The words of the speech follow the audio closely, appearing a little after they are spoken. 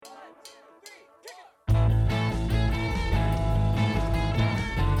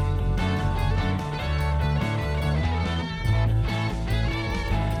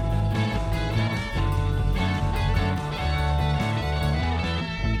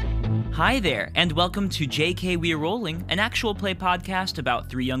Hi there, and welcome to JK We're Rolling, an actual play podcast about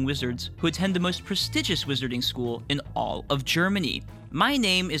three young wizards who attend the most prestigious wizarding school in all of Germany. My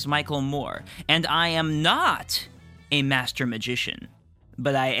name is Michael Moore, and I am not a master magician,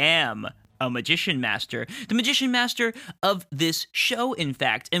 but I am a magician master. The magician master of this show, in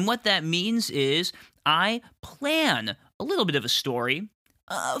fact. And what that means is I plan a little bit of a story,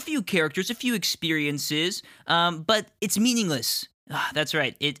 a few characters, a few experiences, but it's meaningless. That's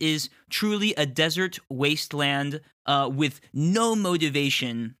right. It is truly a desert wasteland with no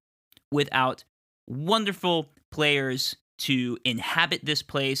motivation without wonderful players to inhabit this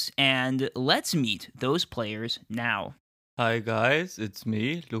place. And let's meet those players now. Hi guys, it's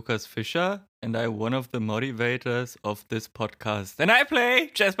me, Lukas Fischer, and I'm one of the motivators of this podcast. And I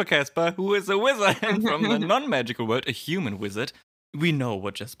play Jasper Casper, who is a wizard from the non-magical world, a human wizard. We know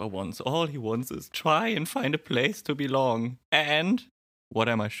what Jasper wants. All he wants is try and find a place to belong. And what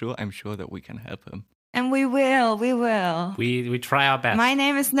am I sure? I'm sure that we can help him. And we will. We try our best. My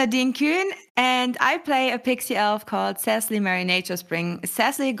name is Nadine Kuhn, and I play a pixie elf called Cecily Mary Naturespring.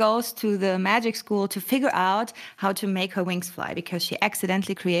 Cecily goes to the magic school to figure out how to make her wings fly because she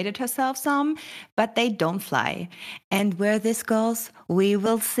accidentally created herself some, but they don't fly. And where this goes, we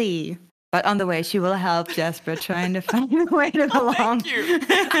will see. But on the way, she will help Jasper trying to find a way to belong. Thank you.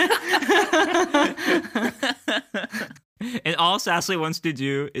 And all Cecily wants to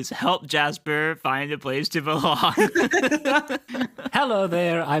do is help Jasper find a place to belong. Hello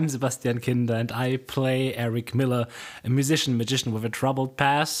there, I'm Sebastian Kinder, and I play Eric Miller, a magician with a troubled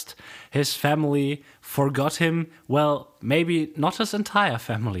past. His family forgot him. Well, maybe not his entire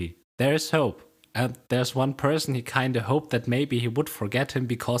family. There is hope. And there's one person he kind of hoped that maybe he would forget him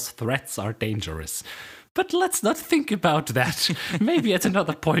because threats are dangerous. But let's not think about that. Maybe at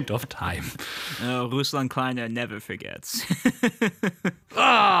another point of time. Oh, Ruslan Kleiner never forgets.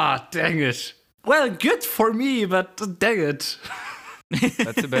 Dang it. Well, good for me, but dang it.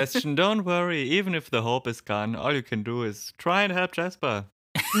 But Sebastian, don't worry. Even if the hope is gone, all you can do is try and help Jasper.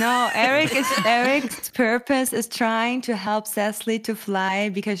 No, Eric's purpose is trying to help Cecily to fly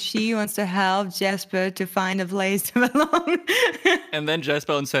because she wants to help Jasper to find a place to belong. And then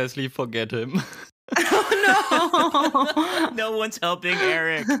Jasper and Cecily forget him. Oh no! No one's helping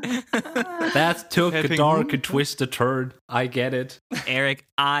Eric. That took a dark and twisted turn. I get it. Eric,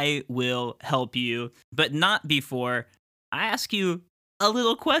 I will help you, but not before I ask you a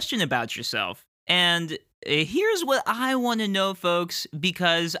little question about yourself. And here's what I want to know, folks,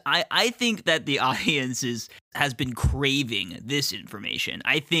 because I think that the audience has been craving this information.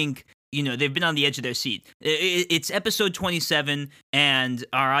 I think, they've been on the edge of their seat. It's episode 27, and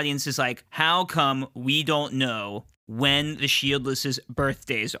our audience is like, how come we don't know when the Shieldless'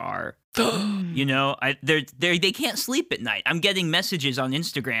 birthdays are? They can't sleep at night. I'm getting messages on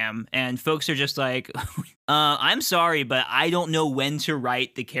Instagram, and folks are just like, I'm sorry, but I don't know when to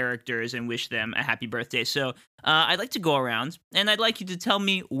write the characters and wish them a happy birthday. So I'd like to go around, and I'd like you to tell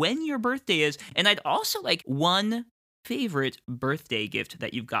me when your birthday is, and I'd also like one favorite birthday gift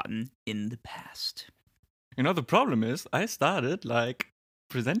that you've gotten in the past. The problem is I started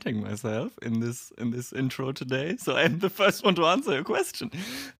presenting myself in this intro today, so I'm the first one to answer your question.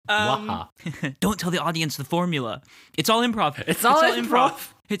 Don't tell the audience the formula. It's all improv. It's all improv.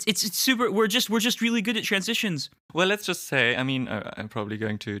 It's super. We're just really good at transitions. Well, let's just say, I'm probably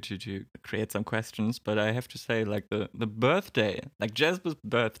going to create some questions, but I have to say, the birthday, Jasper's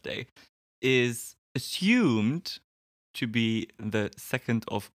birthday, is assumed to be the 2nd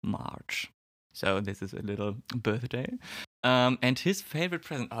of March. So this is a little birthday. And his favorite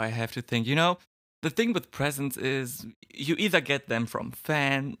present, I have to think, the thing with presents is you either get them from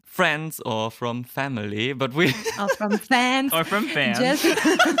friends or from family, but we... Or from fans. Or from fans.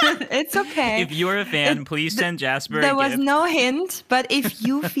 It's okay. If you're a fan, please send Jasper a There was gift. no hint, but if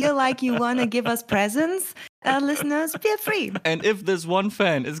you feel like you want to give us presents, listeners, feel free. And if this one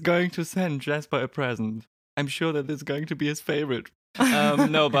fan is going to send Jasper a present, I'm sure that it's going to be his favorite.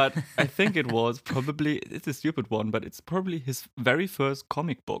 No, but I think it's a stupid one, but it's probably his very first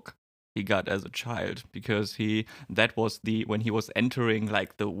comic book he got as a child, because that was when he was entering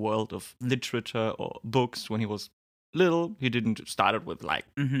the world of literature or books when he was little. He didn't start it with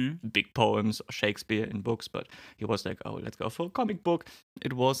big poems or Shakespeare in books, but he was like, oh, let's go for a comic book.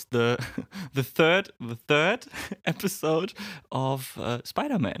 It was the third episode of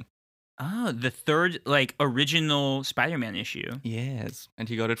Spider-Man. Oh, the third, original Spider-Man issue. Yes, and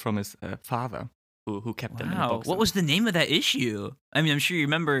he got it from his father, who kept them in the box. What was the name of that issue? I mean, I'm sure you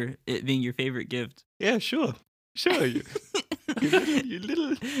remember it being your favorite gift. Yeah, sure. You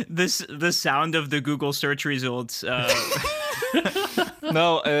little... The sound of the Google search results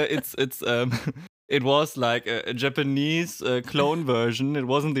No, it's it was like a Japanese clone version. It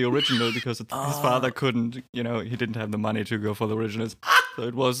wasn't the original because his father couldn't. He didn't have the money to go for the originals. So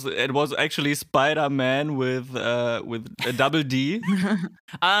it was actually Spider-Man with a double D.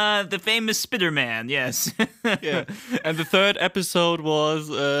 The famous Spider-Man, yes. Yeah, and the third episode was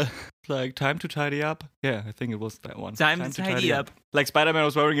like Time to Tidy Up. Yeah, I think it was that one. Time to tidy up. Like Spider-Man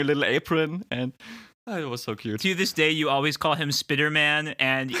was wearing a little apron, and it was so cute. To this day, you always call him Spider-Man,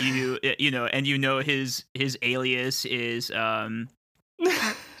 and his alias is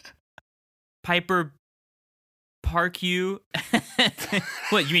Piper Parkview.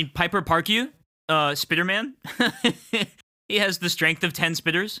 What, you mean Piper Parkview? Spider-Man? He has the strength of 10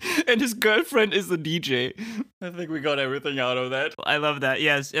 spitters. And his girlfriend is a DJ. I think we got everything out of that. I love that.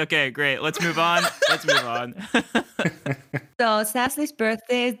 Yes. Okay, great. Let's move on. So Sasley's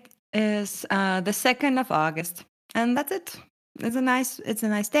birthday is the 2nd of August. And that's it. It's a nice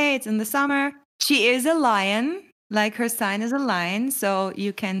day. It's in the summer. She is a lion. Like her sign is a lion, so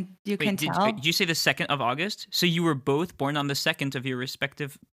you can tell. Did you say the 2nd of August? So you were both born on the 2nd of your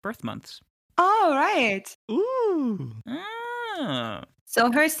respective birth months. Oh, right. Ooh. Ah.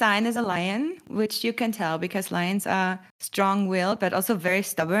 So her sign is a lion, which you can tell because lions are strong-willed, but also very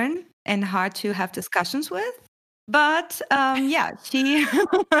stubborn and hard to have discussions with. But yeah,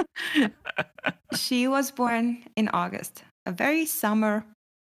 she was born in August, a very summer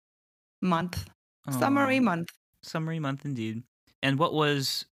month, summery month. Summery month indeed. And what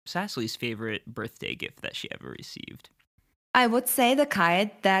was Sasley's favorite birthday gift that she ever received? I would say the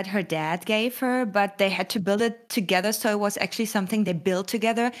kite that her dad gave her, but they had to build it together, so it was actually something they built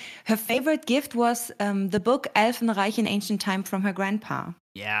together. Her favorite gift was the book Elfenreich in Ancient Time from her grandpa.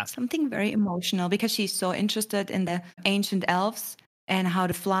 Yeah. Something very emotional because she's so interested in the ancient elves and how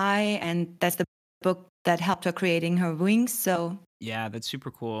to fly, and that's the book that helped her creating her wings. So yeah, that's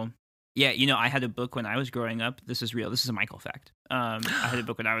super cool. Yeah, I had a book when I was growing up. This is real. This is a Michael fact. I had a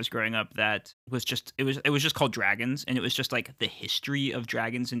book when I was growing up that was just it was just called Dragons, and it was just like the history of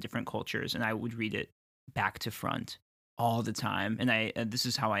dragons in different cultures, and I would read it back to front all the time. And this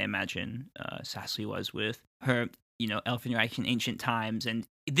is how I imagine Sasley was with her, Elfenreich in Ancient Times. And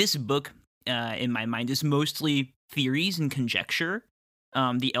this book, in my mind, is mostly theories and conjecture.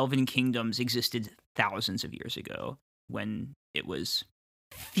 The Elven kingdoms existed thousands of years ago when it was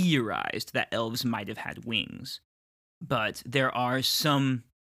theorized that elves might have had wings, but there are some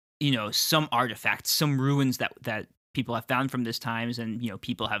artifacts, some ruins that people have found from this times, and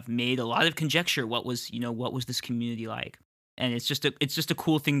people have made a lot of conjecture what was this community like, and it's just a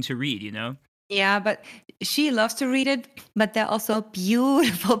cool thing to read. Yeah, but she loves to read it, but there are also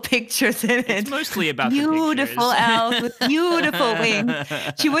beautiful pictures in it. It's mostly about beautiful the elves with beautiful wings.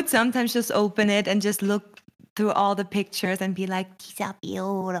 She would sometimes just open it and just look through all the pictures and be like, these are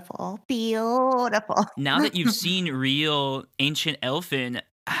beautiful, beautiful. Now that you've seen real ancient elfin,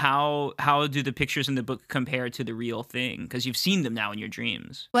 how do the pictures in the book compare to the real thing? Because you've seen them now in your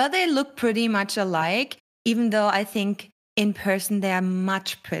dreams. Well, they look pretty much alike, even though I think in person they are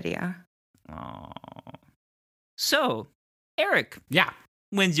much prettier. Oh. So, Eric. Yeah.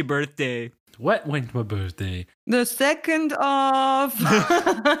 When's your birthday? When's my birthday? The 2nd of...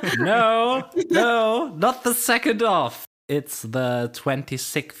 No, not the 2nd of. It's the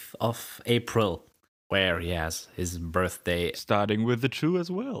 26th of April, where he has his birthday. Starting with the 2 as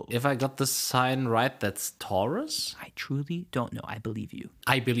well. If I got the sign right, that's Taurus? I truly don't know. I believe you.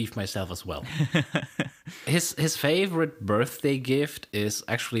 I believe myself as well. His favorite birthday gift is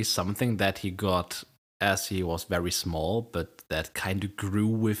actually something that he got as he was very small, but that kind of grew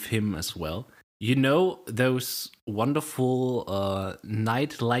with him as well. You know those wonderful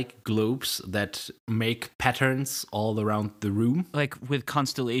night-like globes that make patterns all around the room? Like with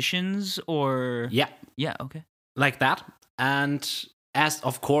constellations or... Yeah. Yeah, okay. Like that. And as,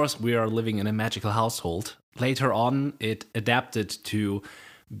 of course, we are living in a magical household, later on it adapted to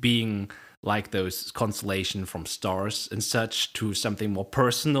being like those constellations from stars and such to something more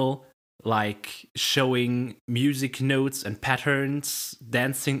personal, like showing music notes and patterns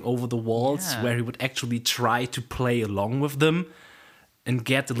dancing over the walls, where he would actually try to play along with them and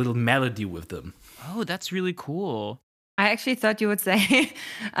get a little melody with them. Oh, that's really cool. I actually thought you would say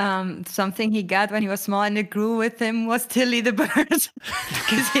something he got when he was small and it grew with him was Tilly the bird. Because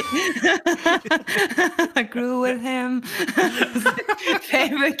it grew with him.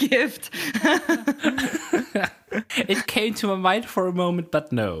 Favorite gift. It came to my mind for a moment,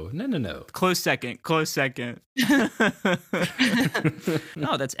 but no. Close second.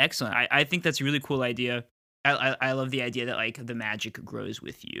 No, that's excellent. I think that's a really cool idea. I love the idea that like the magic grows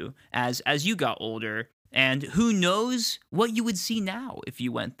with you as you got older. And who knows what you would see now if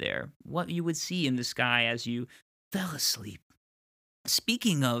you went there, what you would see in the sky as you fell asleep.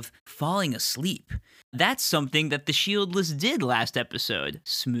 Speaking of falling asleep, that's something that the Shieldless did last episode.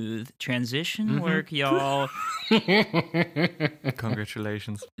 Smooth transition work, y'all.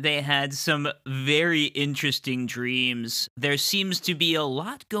 Congratulations. They had some very interesting dreams. There seems to be a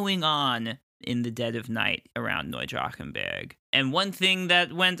lot going on in the dead of night around Neudrachenberg. And one thing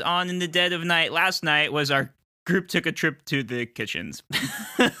that went on in the dead of night last night was our group took a trip to the kitchens.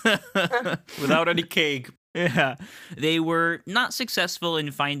 Without any cake. Yeah. They were not successful in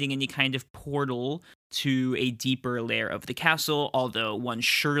finding any kind of portal to a deeper layer of the castle, although one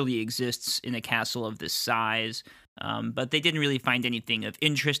surely exists in a castle of this size. But they didn't really find anything of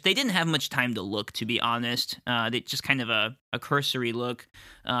interest. They didn't have much time to look, to be honest. They just kind of a cursory look.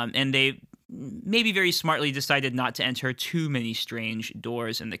 And they maybe very smartly decided not to enter too many strange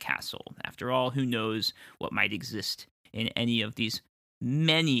doors in the castle. After all, who knows what might exist in any of these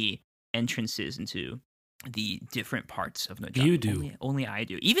many entrances into the different parts of Neudrachen. You do. Only I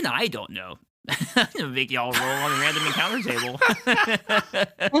do. Even I don't know. I'm gonna make y'all roll on a random encounter table.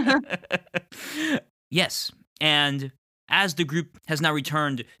 Yes, and as the group has now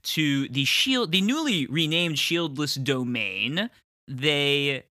returned to the newly renamed Shieldless domain,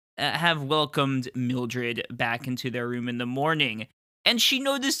 they have welcomed Mildred back into their room in the morning. And she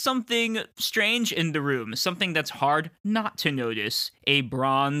noticed something strange in the room, something that's hard not to notice. A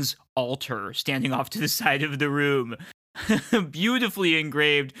bronze altar standing off to the side of the room, beautifully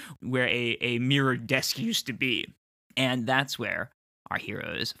engraved where a mirror desk used to be. And that's where our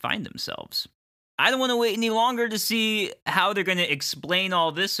heroes find themselves. I don't want to wait any longer to see how they're going to explain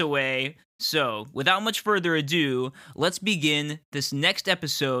all this away. So, without much further ado, let's begin this next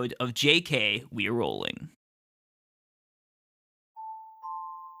episode of JK We're Rolling.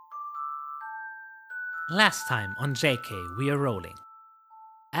 Last time on JK, we are rolling.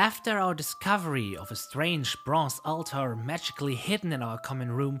 After our discovery of a strange bronze altar magically hidden in our common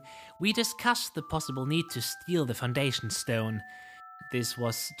room, we discussed the possible need to steal the foundation stone. This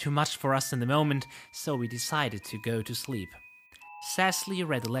was too much for us in the moment, so we decided to go to sleep. Cecily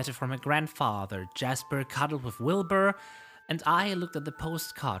read a letter from her grandfather, Jasper cuddled with Wilbur, and I looked at the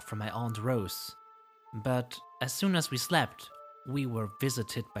postcard from my Aunt Rose. But as soon as we slept, we were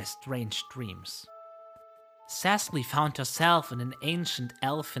visited by strange dreams. Cecily found herself in an ancient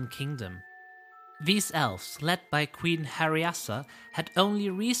elfin kingdom. These elves, led by Queen Hariassa, had only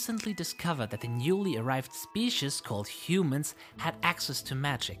recently discovered that the newly arrived species called humans had access to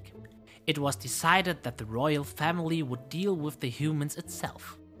magic. It was decided that the royal family would deal with the humans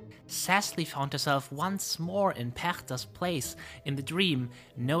itself. Cecily found herself once more in Perta's place in the dream,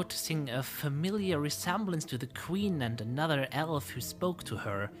 noticing a familiar resemblance to the queen and another elf who spoke to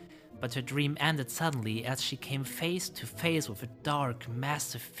her. But her dream ended suddenly as she came face to face with a dark,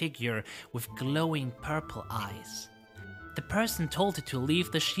 massive figure with glowing purple eyes. The person told her to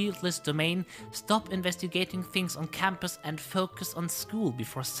leave the Shieldless domain, stop investigating things on campus, and focus on school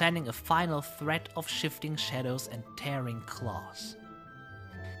before sending a final threat of shifting shadows and tearing claws.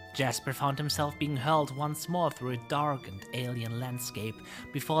 Jasper found himself being hurled once more through a dark and alien landscape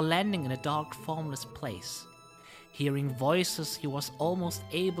before landing in a dark, formless place. Hearing voices, he was almost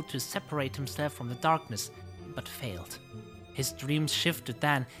able to separate himself from the darkness, but failed. His dreams shifted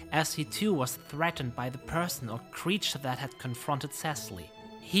then, as he too was threatened by the person or creature that had confronted Cecily.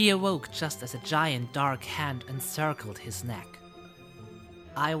 He awoke just as a giant dark hand encircled his neck.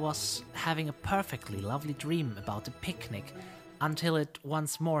 I was having a perfectly lovely dream about a picnic, until it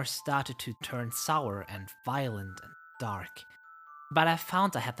once more started to turn sour and violent and dark. But I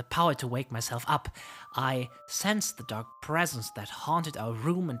found I had the power to wake myself up. I sensed the dark presence that haunted our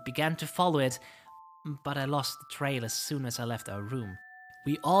room and began to follow it, but I lost the trail as soon as I left our room.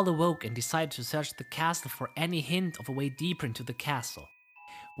 We all awoke and decided to search the castle for any hint of a way deeper into the castle.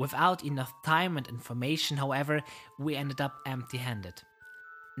 Without enough time and information, however, we ended up empty-handed.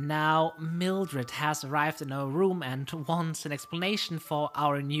 Now, Mildred has arrived in our room and wants an explanation for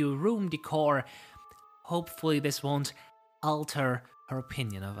our new room decor. Hopefully this won't alter her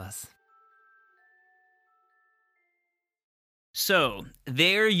opinion of us. So,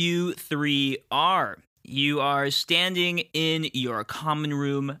 there you three are. You are standing in your common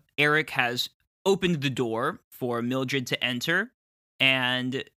room. Eric has opened the door for Mildred to enter,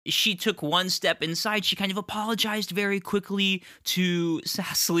 and she took one step inside. She kind of apologized very quickly to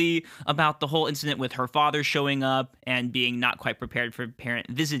Cecily about the whole incident with her father showing up and being not quite prepared for parent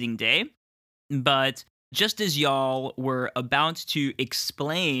visiting day. But just as y'all were about to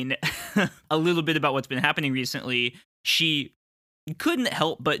explain a little bit about what's been happening recently, she couldn't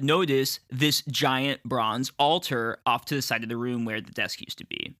help but notice this giant bronze altar off to the side of the room where the desk used to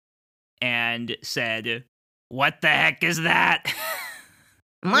be, and said, "What the heck is that?"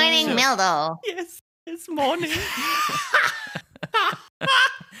 Morning, Mildo. Yes, it's morning.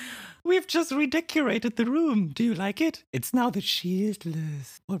 We've just redecorated the room. Do you like it? It's now the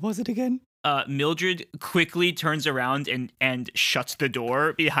shieldless. What was it again? Mildred quickly turns around and shuts the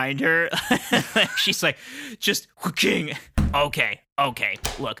door behind her. She's like, just king. Okay.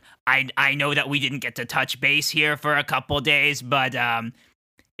 Look, I know that we didn't get to touch base here for a couple days, but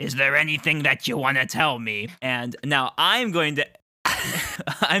is there anything that you want to tell me? And now I'm going to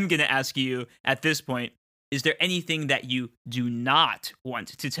ask you at this point, is there anything that you do not want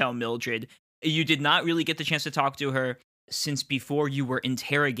to tell Mildred? You did not really get the chance to talk to her since before you were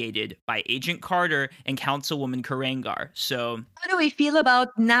interrogated by Agent Carter and Councilwoman Karangar. So, How do we feel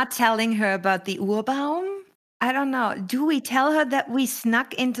about not telling her about the Urbaum? I don't know. Do we tell her that we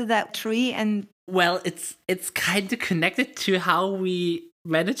snuck into that tree and... Well, it's kind of connected to how we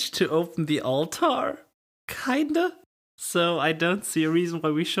managed to open the altar. Kinda. So I don't see a reason why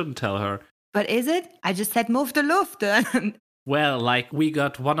we shouldn't tell her. But is it? I just said move the Lufte. Well, like, we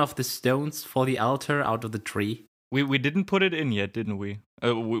got one of the stones for the altar out of the tree. We didn't put it in yet, didn't we?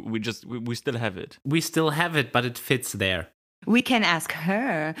 We still have it. We still have it, but it fits there. We can ask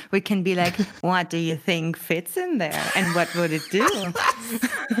her. We can be like, what do you think fits in there? And what would it do?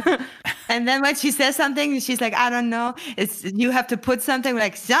 And then when she says something, she's like, I don't know. You have to put something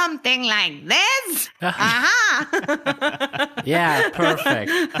like this. Aha. Yeah,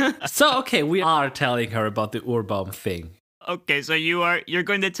 perfect. So, okay, we are telling her about the Urbaum thing. okay, so you're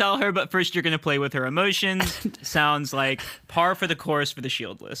going to tell her, but first you're going to play with her emotions. Sounds like par for the course for the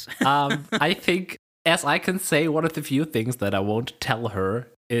shieldless. I think, as I can say, one of the few things that I won't tell her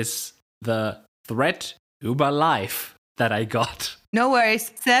is the threat to my life that I got. No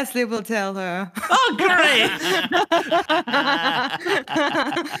worries. Cecily will tell her. Oh, great!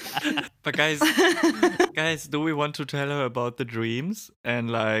 But guys, do we want to tell her about the dreams and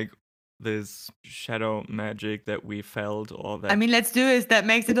like this shadow magic that we felt, or that? I mean, let's do it. That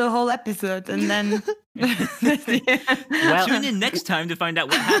makes it a whole episode. And then... Well, Tune in next time to find out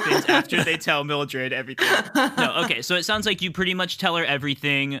what happens after they tell Mildred everything. No, okay, so it sounds like you pretty much tell her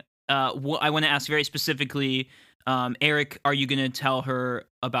everything. I want to ask very specifically, Eric, are you going to tell her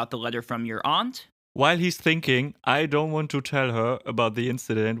about the letter from your aunt? While he's thinking, I don't want to tell her about the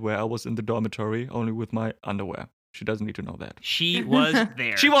incident where I was in the dormitory only with my underwear. She doesn't need to know that. She was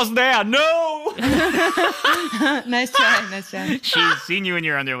there. She was there. No. Nice try. She's seen you in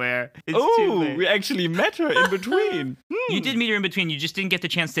your underwear. It's too Oh, late. we actually met her in between. You did meet her in between. You just didn't get the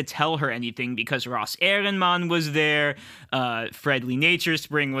chance to tell her anything because Ross Ehrenmann was there. Fredly Nature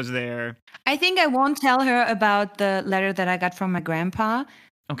Spring was there. I think I won't tell her about the letter that I got from my grandpa.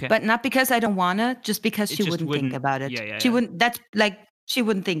 Okay. But not because I don't want to, just because It she just wouldn't wouldn't- think about it. yeah, She yeah. wouldn't. That's like she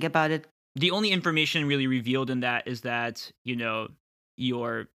wouldn't think about it. The only information really revealed in that is that, your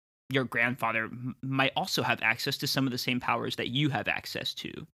grandfather might also have access to some of the same powers that you have access to.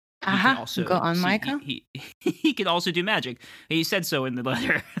 He can Aha. also Go on, see- Micah. He can also do magic. He said so in the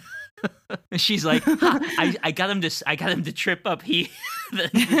letter. She's like, I got him to trip up. The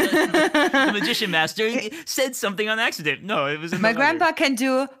magician master said something on accident. No, it was in the My letter. grandpa can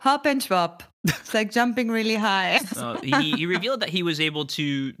do hop and drop. It's like jumping really high. He revealed that he was able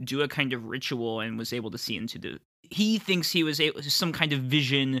to do a kind of ritual and was able to see into the. He thinks he was able some kind of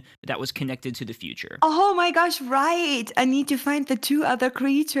vision that was connected to the future. Oh my gosh, right. I need to find the two other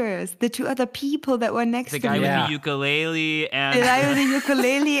creatures, the two other people that were next The to guy me. Yeah. with the ukulele and The guy with the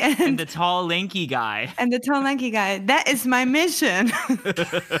ukulele and and the tall, lanky guy. the tall lanky guy. That is my mission.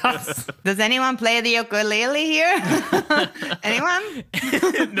 Does anyone play the ukulele here? Anyone?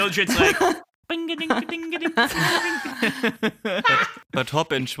 Mildred's like. "Bing-a-ding-a-ding-a-ding." But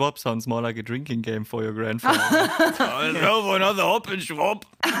Hop and Schwab sounds more like a drinking game for your grandfather. I'll go for another Hop and Schwab.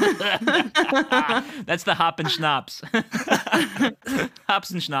 That's the hop and schnapps. Hops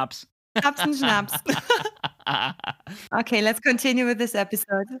and schnapps. Snaps and snaps. Okay, let's continue with this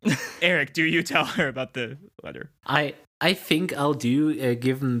episode. Eric, do you tell her about the letter? I think I'll do,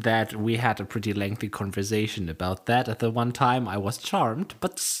 given that we had a pretty lengthy conversation about that at the one time. I was charmed,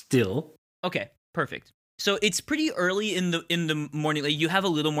 but still. Okay, perfect. So it's pretty early in the morning. Like, you have a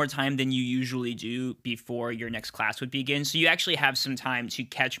little more time than you usually do before your next class would begin. So you actually have some time to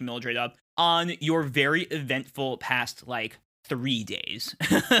catch Mildred up on your very eventful past, 3 days.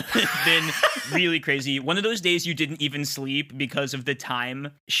 It's been really crazy. One of those days you didn't even sleep because of the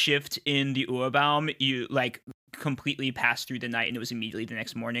time shift in the Urbaum. You completely passed through the night and it was immediately the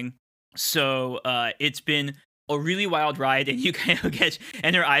next morning. So it's been a really wild ride, and you kind of get,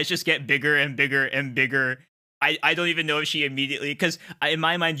 and her eyes just get bigger and bigger and bigger. I don't even know if she immediately, because in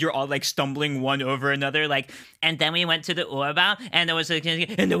my mind, you're all like stumbling one over another, like, and then we went to the Urba, and there was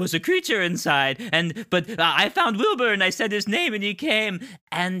a creature inside, but I found Wilbur, and I said his name, and he came,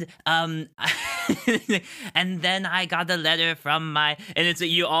 and and then I got a letter from and it's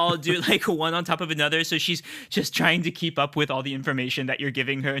you all do like one on top of another, so she's just trying to keep up with all the information that you're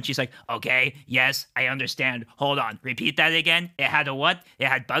giving her, and she's like, okay, yes, I understand. Hold on, repeat that again. It had a what? It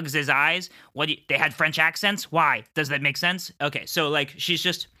had bugs as eyes. They had French accents. Why? Does that make sense? Okay, so like she's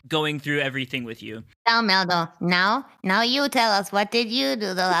just going through everything with you. Now, Meldo, now you tell us, what did you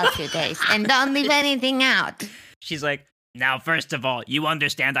do the last few days? And don't leave anything out. She's like, now, first of all, you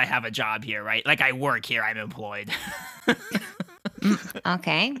understand I have a job here, right? Like I work here, I'm employed.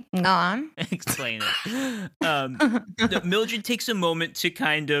 Okay, go on. Explain it. Mildred takes a moment to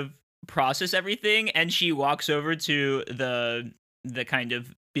kind of process everything, and she walks over to the kind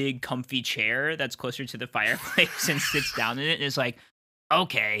of big comfy chair that's closer to the fireplace and sits down in it and is like,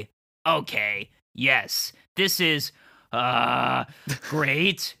 okay, yes, this is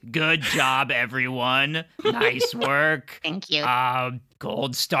great, good job, everyone, nice work, Thank you.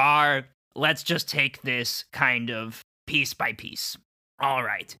 gold star. Let's just take this kind of piece by piece. All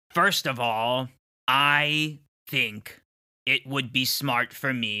right, first of all, I think it would be smart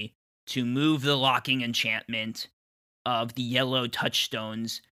for me to move the locking enchantment of the yellow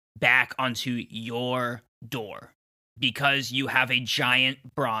touchstones back onto your door, because you have a giant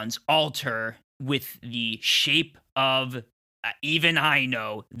bronze altar with the shape of, even I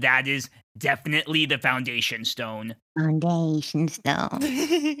know, that is definitely the foundation stone. Foundation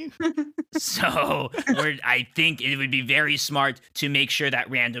stone. So I think it would be very smart to make sure that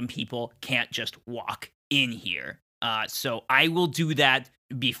random people can't just walk in here. So I will do that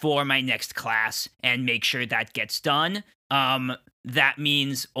before my next class and make sure that gets done. That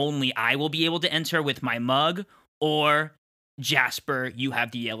means only I will be able to enter with my mug, or Jasper, you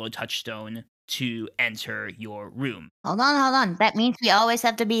have the yellow touchstone to enter your room. Hold on. That means we always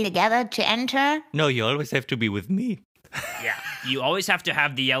have to be together to enter? No, you always have to be with me. Yeah, you always have to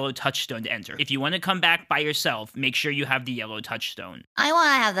have the yellow touchstone to enter. If you want to come back by yourself, make sure you have the yellow touchstone. I want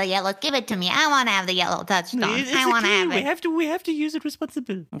to have the yellow. Give it to me. I want to have the yellow touchstone. I want to have it. We have to use it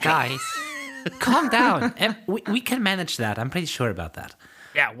responsibly. Guys, calm down. We can manage that. I'm pretty sure about that.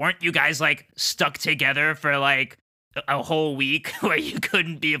 Yeah, weren't you guys like stuck together for like a whole week where you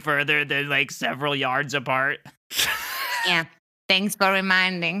couldn't be further than like several yards apart? Yeah. Thanks for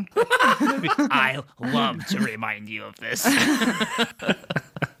reminding. I love to remind you of this.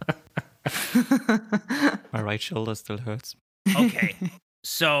 My right shoulder still hurts. Okay,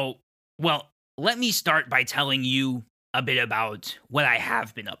 so, well, let me start by telling you a bit about what I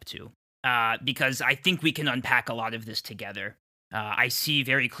have been up to, because I think we can unpack a lot of this together. I see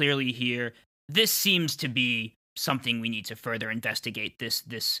very clearly here, this seems to be something we need to further investigate,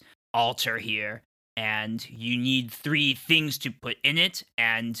 this altar here. And you need 3 things to put in it,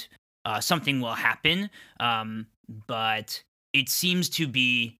 and something will happen. But it seems to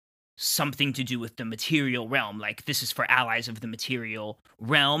be something to do with the material realm. Like, this is for allies of the material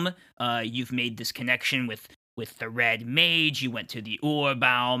realm. You've made this connection with the red mage. You went to the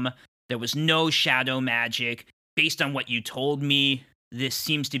Urbaum. There was no shadow magic. Based on what you told me, this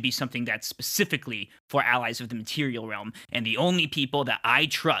seems to be something that's specifically for allies of the material realm. And the only people that I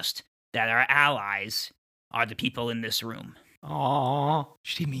trust that are allies are the people in this room. Aww,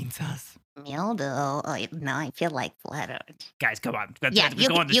 she means us. Mildo, now I feel like flattered. Guys, come on. Yeah, Let's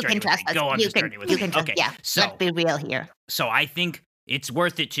go on this you journey can trust us. Go on this journey with me. You can trust. Okay, Yeah, so, let's be real here. So I think it's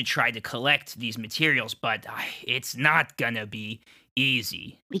worth it to try to collect these materials, but it's not gonna be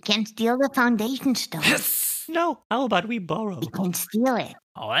easy. We can steal the foundation stone. No, how about we borrow? We can steal it.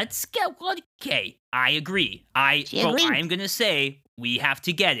 Oh, let's go. Okay, I agree. She agrees. I'm gonna say we have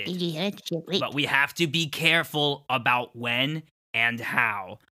to get it. But we have to be careful about when and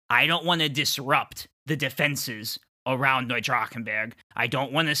how. I don't want to disrupt the defenses around Neudrachenberg. I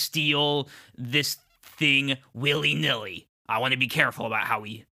don't want to steal this thing willy-nilly. I want to be careful about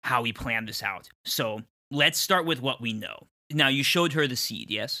how we plan this out. So let's start with what we know. Now, you showed her the seed,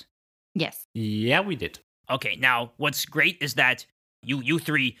 yes? Yes. Yeah, we did. Okay, now what's great is that you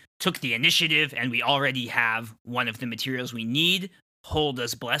 3 took the initiative, and we already have one of the materials we need.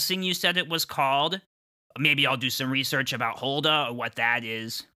 Holda's Blessing, you said it was called. Maybe I'll do some research about Holda or what that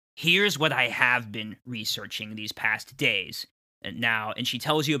is. Here's what I have been researching these past days. And she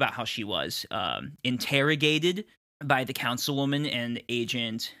tells you about how she was interrogated by the councilwoman and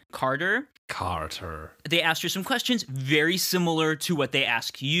Agent Carter. Carter. They asked her some questions very similar to what they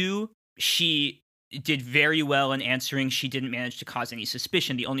asked you. She did very well in answering. She didn't manage to cause any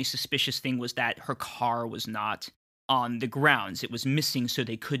suspicion. The only suspicious thing was that her car was not on the grounds. It was missing, so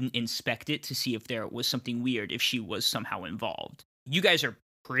they couldn't inspect it to see if there was something weird, if she was somehow involved. You guys are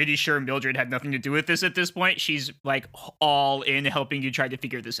pretty sure Mildred had nothing to do with this at this point. She's like all in helping you try to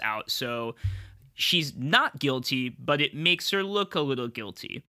figure this out. So she's not guilty, but it makes her look a little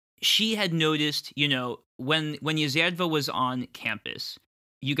guilty. She had noticed, when Yezerdva was on campus,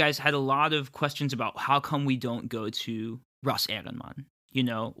 you guys had a lot of questions about how come we don't go to Ross Ehrenmann?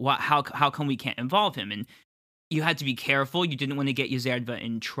 How come we can't involve him? And you had to be careful. You didn't want to get Yezerdva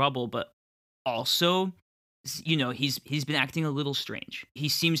in trouble, but also, he's been acting a little strange. He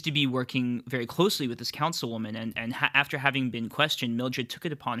seems to be working very closely with this councilwoman, and after having been questioned, Mildred took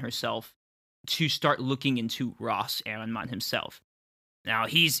it upon herself to start looking into Ross Ehrenmann himself. Now,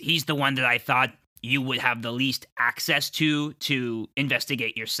 he's the one that I thought you would have the least access to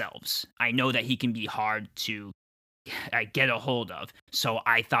investigate yourselves. I know that he can be hard to get a hold of, so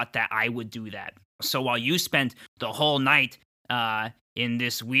I thought that I would do that. So while you spent the whole night in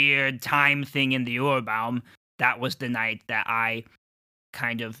this weird time thing in the Urbaum, that was the night that I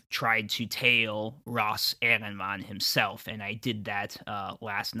kind of tried to tail Ross Ehrenmann himself, and I did that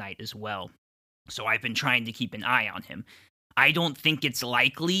last night as well. So I've been trying to keep an eye on him. I don't think it's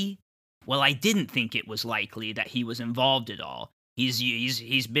likely. Well, I didn't think it was likely that he was involved at all.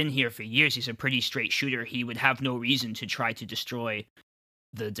 He's been here for years. He's a pretty straight shooter. He would have no reason to try to destroy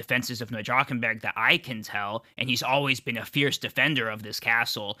the defenses of Neudrakenberg that I can tell, and he's always been a fierce defender of this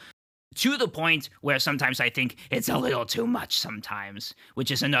castle, to the point where sometimes I think it's a little too much sometimes,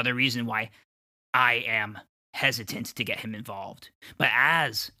 which is another reason why I am hesitant to get him involved. But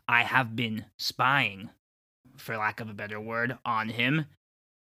as I have been spying, for lack of a better word, on him,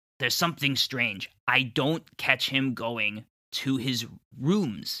 there's something strange. I don't catch him going to his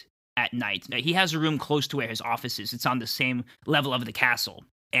rooms at night. Now, he has a room close to where his office is. It's on the same level of the castle.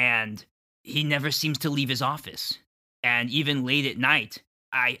 And he never seems to leave his office. And even late at night,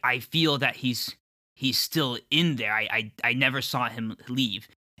 I feel that he's still in there. I never saw him leave.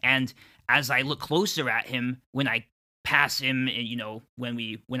 And as I look closer at him, when I pass him,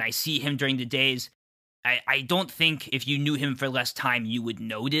 when I see him during the days, I don't think if you knew him for less time, you would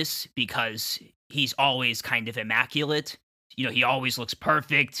notice, because he's always kind of immaculate. He always looks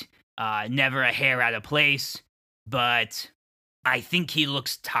perfect, never a hair out of place. But I think he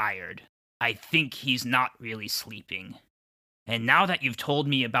looks tired. I think he's not really sleeping. And now that you've told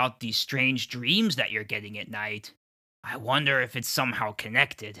me about these strange dreams that you're getting at night, I wonder if it's somehow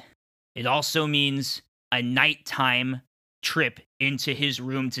connected. It also means a nighttime trip into his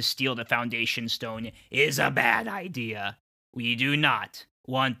room to steal the Foundation Stone is a bad idea. We do not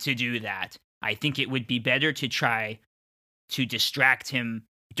want to do that. I think it would be better to try to distract him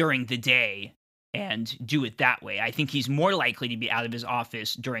during the day and do it that way. I think he's more likely to be out of his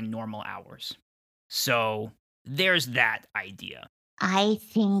office during normal hours. So there's that idea. I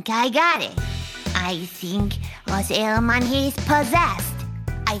think I got it. I think Ross Ehrenmann, he's possessed.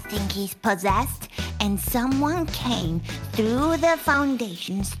 I think he's possessed, and someone came through the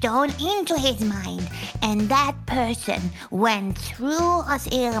Foundation Stone into his mind, and that person went through Ross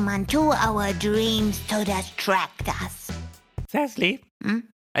Ehrenmann to our dreams to distract us. Cecily,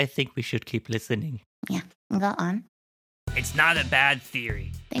 I think we should keep listening. Yeah, go on. It's not a bad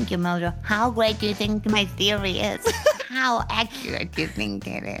theory. Thank you, Mojo. How great do you think my theory is? How accurate do you think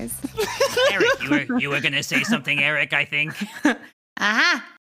it is? Eric, you were going to say something, Eric, I think. Aha!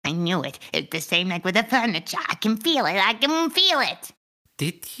 I knew it. It's the same like with the furniture. I can feel it.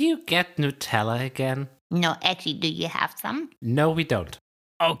 Did you get Nutella again? No, actually, do you have some? No, we don't.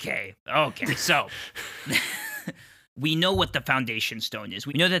 Okay, so we know what the Foundation Stone is.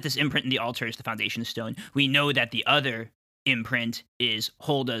 We know that this imprint in the altar is the Foundation Stone. We know that the other imprint is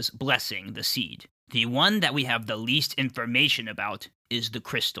Holda's Blessing, the seed. The one that we have the least information about is the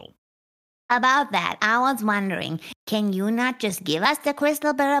crystal. About that, I was wondering, can you not just give us the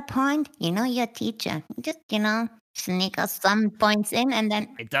crystal bearer point? Your teacher. Just, sneak us some points in and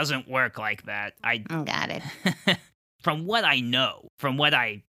then... It doesn't work like that. I got it. From what I know,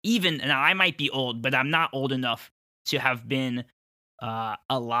 and I might be old, but I'm not old enough to have been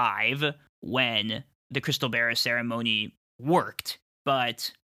alive when the Crystal Bearer ceremony worked.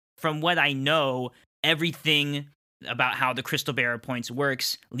 But from what I know, everything about how the Crystal Bearer points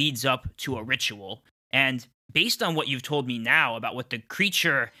works leads up to a ritual. And based on what you've told me now about what the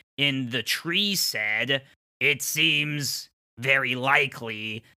creature in the tree said, it seems very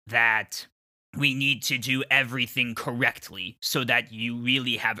likely that we need to do everything correctly so that you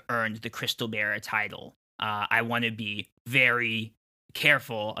really have earned the Crystal Bearer title. I want to be very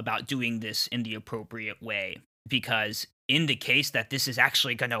careful about doing this in the appropriate way, because in the case that this is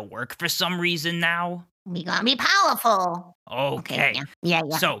actually going to work for some reason now. We gonna be powerful. Okay. Yeah.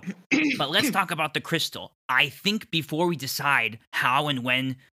 So, but let's talk about the crystal. I think before we decide how and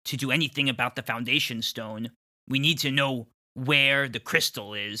when to do anything about the foundation stone, we need to know where the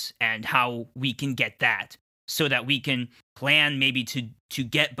crystal is and how we can get that, so that we can plan maybe to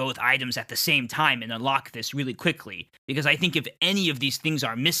get both items at the same time and unlock this really quickly. Because I think if any of these things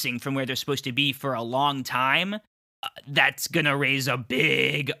are missing from where they're supposed to be for a long time, that's gonna raise a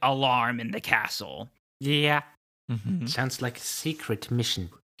big alarm in the castle. Yeah. Mhm. Sounds like a secret mission.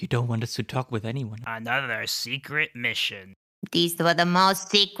 You don't want us to talk with anyone. Another secret mission. These were the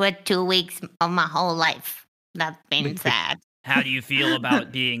most secret 2 weeks of my whole life. That's been sad. How do you feel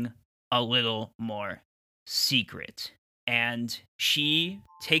about being a little more secret? And she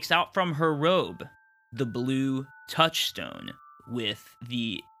takes out from her robe the blue touchstone with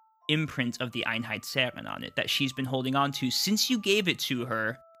the imprint of the Einheitsserum on it that she's been holding on to since you gave it to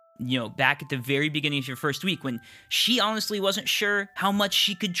her, back at the very beginning of your first week, when she honestly wasn't sure how much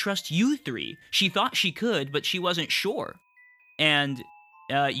she could trust you three. She thought she could, but she wasn't sure. And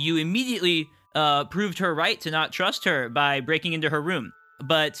you immediately proved her right to not trust her by breaking into her room.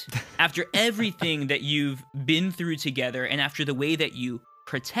 But after everything that you've been through together, and after the way that you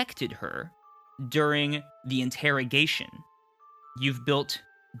protected her during the interrogation, you've built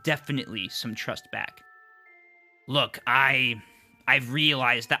definitely some trust back. Look, I've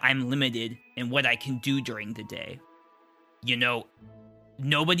realized that I'm limited in what I can do during the day.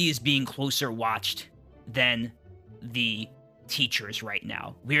 Nobody is being closer watched than the teachers right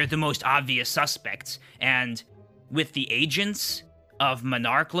now. We're the most obvious suspects, and with the agents of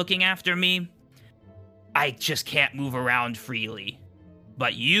Monarch looking after me, I just can't move around freely.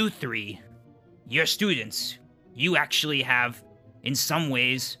 But you three, you're students. You actually have, in some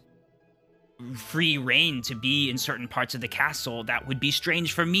ways, free reign to be in certain parts of the castle that would be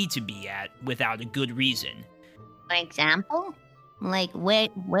strange for me to be at without a good reason. For example, like where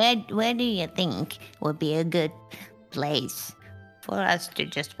do you think would be a good place for us to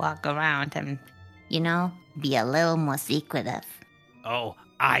just walk around and, be a little more secretive? Oh,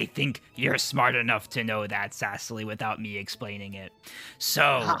 I think you're smart enough to know that, Cecily, without me explaining it.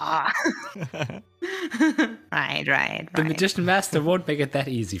 So, Right. The Magician Master won't make it that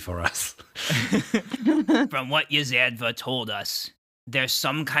easy for us. from what Yazadva told us, there's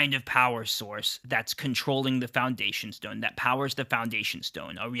some kind of power source that's controlling the Foundation Stone, that powers the Foundation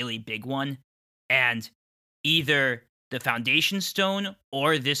Stone, a really big one. And either the Foundation Stone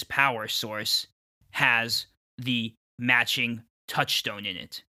or this power source has the matching touchstone in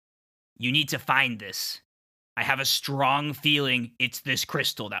it. You need to find this. I have a strong feeling it's this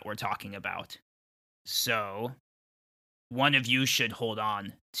crystal that we're talking about. So, one of you should hold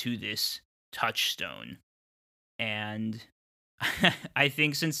on to this touchstone. And I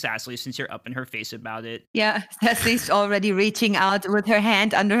think since you're up in her face about it. Yeah, Cecily's already reaching out with her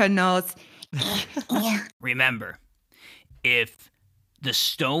hand under her nose. Yeah. Remember, if the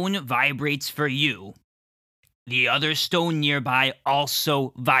stone vibrates for you, the other stone nearby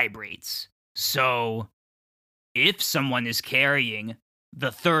also vibrates. So, if someone is carrying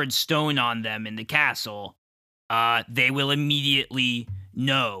the third stone on them in the castle, they will immediately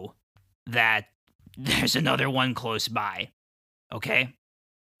know that there's another one close by. Okay?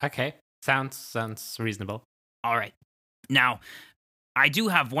 Okay, sounds reasonable. All right. Now, I do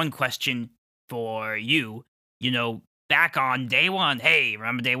have one question for you. Back on day one, hey,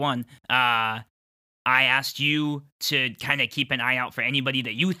 remember day one? I asked you to kind of keep an eye out for anybody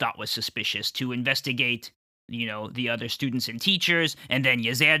that you thought was suspicious, to investigate, the other students and teachers. And then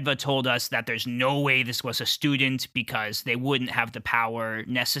Yazadva told us that there's no way this was a student because they wouldn't have the power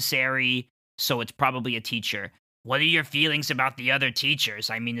necessary. So it's probably a teacher. What are your feelings about the other teachers?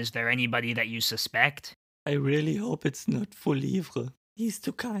 I mean, is there anybody that you suspect? I really hope it's not Foulivre. He's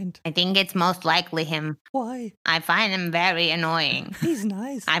too kind. I think it's most likely him. Why? I find him very annoying. He's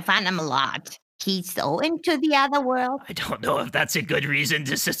nice. I find him a lot. He's so into the other world. I don't know if that's a good reason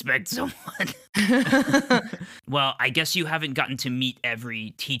to suspect someone. Well, I guess you haven't gotten to meet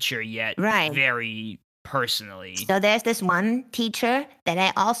every teacher yet. Right. Very personally. So there's this one teacher that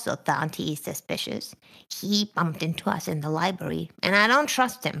I also thought he's suspicious. He bumped into us in the library, and I don't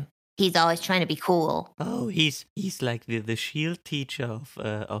trust him. He's always trying to be cool. Oh, he's like the shield teacher of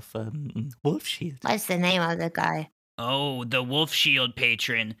Wolf Shield. What's the name of the guy? Oh, the Wolf Shield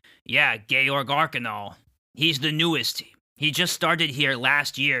patron. Yeah, Georg Arkanal. He's the newest. He just started here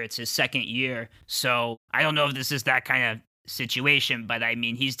last year. It's his second year. So I don't know if this is that kind of situation, but I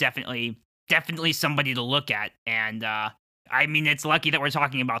mean, he's definitely somebody to look at. And I mean, it's lucky that we're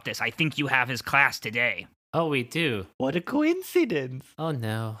talking about this. I think you have his class today. Oh, we do. What a coincidence. Oh,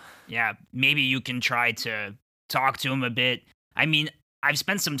 no. Yeah, maybe you can try to talk to him a bit. I mean, I've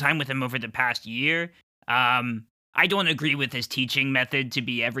spent some time with him over the past year. I don't agree with his teaching method to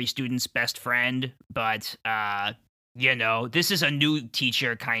be every student's best friend, but, you know, this is a new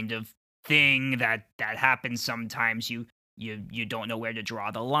teacher kind of thing that happens sometimes. You don't know where to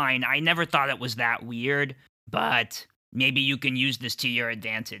draw the line. I never thought it was that weird, but maybe you can use this to your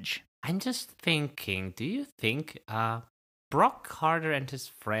advantage. I'm just thinking, do you think Brock Carter and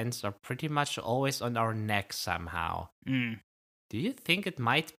his friends are pretty much always on our neck somehow? Do you think it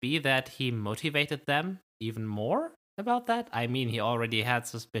might be that he motivated them even more about that? I mean, he already had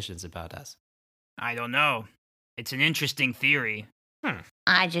suspicions about us. I don't know. It's an interesting theory.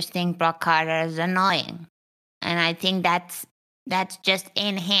 I just think Brock Carter is annoying. And I think that's just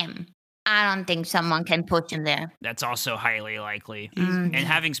in him. I don't think someone can push him there. That's also highly likely. Mm. And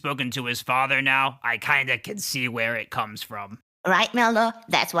having spoken to his father now, I kind of can see where it comes from. Right, Mildo?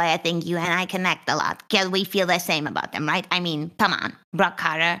 That's why I think you and I connect a lot. Because we feel the same about them, right? I mean, come on. Brock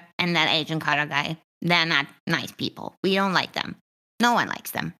Carter and that Agent Carter guy, they're not nice people. We don't like them. No one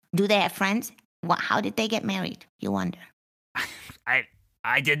likes them. Do they have friends? How did they get married? You wonder.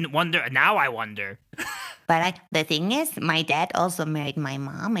 I didn't wonder. Now I wonder. But the thing is, my dad also married my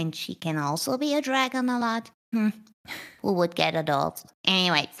mom, and she can also be a dragon a lot. Who would get adults?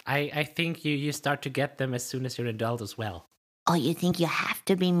 Anyways. I think you start to get them as soon as you're an adult as well. Oh, you think you have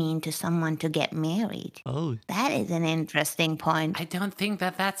to be mean to someone to get married? Oh. That is an interesting point. I don't think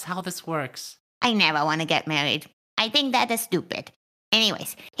that's how this works. I never want to get married. I think that is stupid.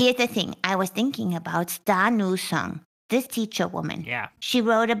 Anyways, here's the thing. I was thinking about Star Newsong, this teacher woman. Yeah. She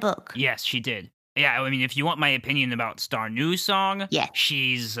wrote a book. Yes, she did. Yeah, I mean, if you want my opinion about Star Newsong, Yeah.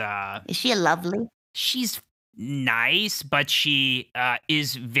 she's Is she lovely? she's nice, but she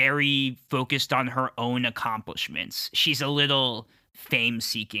is very focused on her own accomplishments. She's a little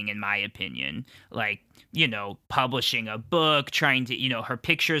fame-seeking, in my opinion. Like, you know, publishing a book, trying to, you know, her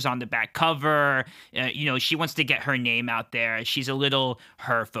pictures on the back cover. You know, she wants to get her name out there. She's a little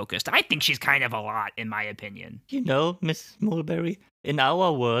her-focused. I think she's kind of a lot, in my opinion. You know, Miss Mulberry, in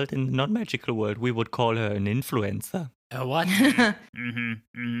our world, in the non-magical world, we would call her an influencer. What?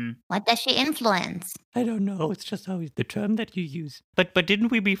 What does she influence? I don't know, it's just the term that you use. But didn't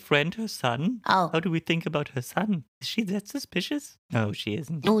we befriend her son? Oh. How do we think about her son? Is she that suspicious? No, she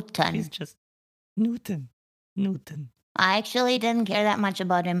isn't. Newton. She's just Newton. I actually didn't care that much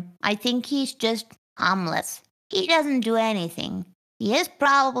about him. I think he's just harmless. He doesn't do anything. He is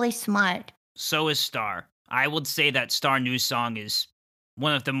probably smart. So is Star. I would say that Star Newsong is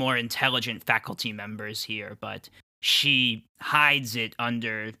one of the more intelligent faculty members here, but she hides it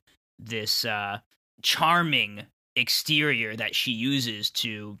under this charming exterior that she uses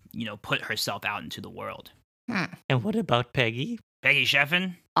to, you know, put herself out into the world. And what about Peggy? Peggy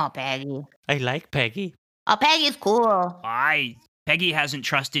Sheffin? Oh, Peggy. I like Peggy. Oh, Peggy's cool. Peggy hasn't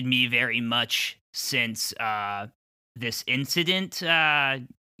trusted me very much since this incident,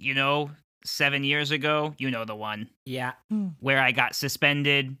 you know, 7 years ago. You know the one. Yeah. Where I got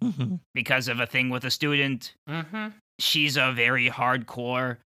suspended because of a thing with a student. She's a very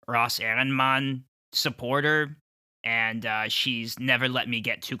hardcore Ross Ehrenmann supporter, and she's never let me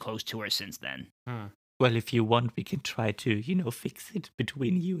get too close to her since then. Well, if you want, we can try to, you know, fix it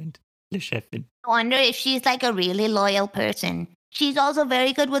between you and Le Chefin. I wonder if she's like a really loyal person. She's also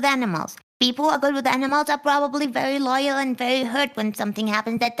very good with animals. People who are good with animals are probably very loyal and very hurt when something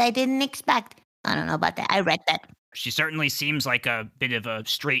happens that they didn't expect. I don't know about that. I read that. She certainly seems like a bit of a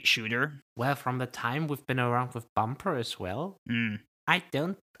straight shooter. Well, from the time we've been around with Bumper as well, I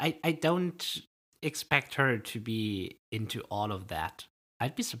don't expect her to be into all of that.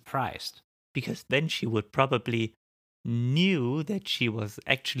 I'd be surprised. Because then she would probably knew that she was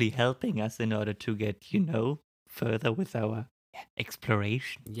actually helping us in order to get, you know, further with our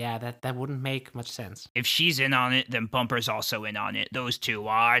exploration. Yeah, that wouldn't make much sense. If she's in on it, then Bumper's also in on it. Those two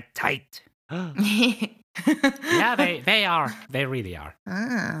are tight. Yeah, they are. They really are.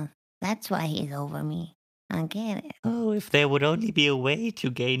 Ah, that's why he's over me. I get it. Oh, if there would only be a way to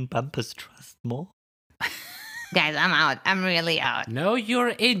gain Bumper's trust more. Guys, I'm out. I'm really out. No, you're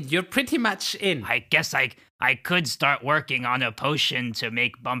in. You're pretty much in. I guess I could start working on a potion to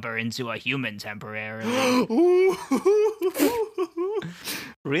make Bumper into a human temporarily.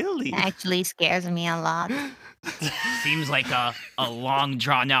 Really? Actually scares me a lot. Seems like a long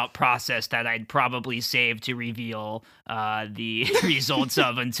drawn out process that I'd probably save to reveal the results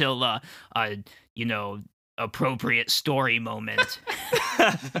of until a you know, appropriate story moment.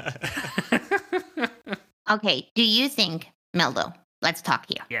 Okay, do you think Meldo, let's talk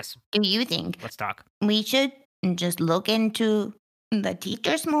here. Yes, Do you think let's talk. we should just look into the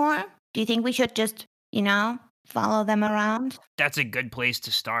teachers more? Do you think we should just, follow them around? That's a good place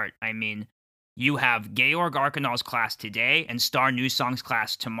to start. I mean, you have Georg Arkanal's class today and Star New Song's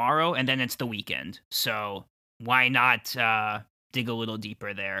class tomorrow, and then it's the weekend. So why not dig a little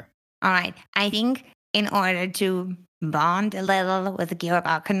deeper there? All right. I think in order to bond a little with Georg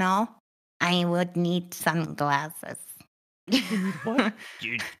Arkanal, I would need sunglasses. What?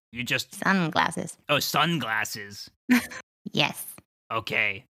 You just Sunglasses. sunglasses. Yes.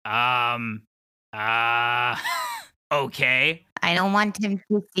 Okay. Okay. I don't want him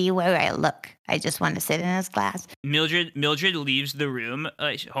to see where I look. I just want to sit in his class. Mildred leaves the room.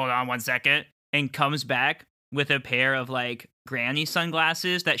 Hold on one second, and comes back with a pair of like granny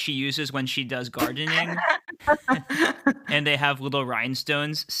sunglasses that she uses when she does gardening. And they have little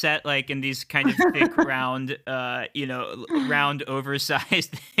rhinestones set like in these kind of thick, round, round,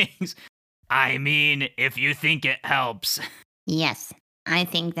 oversized things. I mean, if you think it helps. Yes. I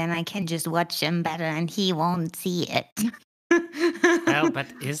think then I can just watch him better and he won't see it. Well, but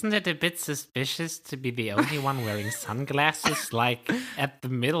isn't it a bit suspicious to be the only one wearing sunglasses, like at the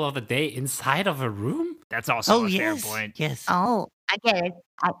middle of the day inside of a room? That's also Oh, a fair yes. point. Yes. Oh, I get it.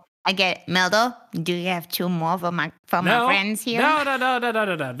 I get it. Meldo, do you have two more for my friends here? No,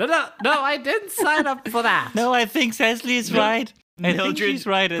 I didn't sign up for that. No, I think Cecily is right. I think Mildred she's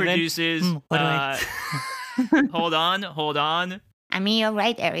right. And then, produces. what do I- Hold on. I mean, you're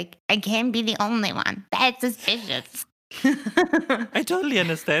right, Eric. I can't be the only one. That's suspicious. I totally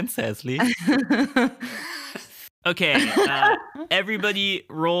understand, Cecily. Okay, everybody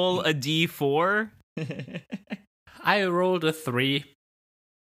roll a d4. I rolled a 3.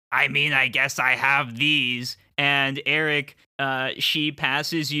 I mean, I guess I have these. And Eric, she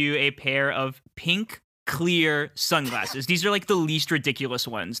passes you a pair of pink clear sunglasses. These are like the least ridiculous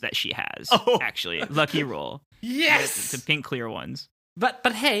ones that she has. Oh. Actually, lucky roll. Yes! The pink clear ones. But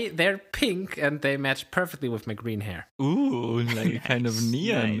hey, they're pink and they match perfectly with my green hair. Ooh, like kind of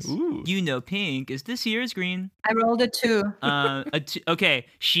neon. Nice. Ooh. You know, pink is this year's green. I rolled a 2. Okay,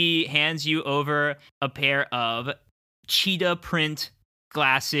 she hands you over a pair of cheetah print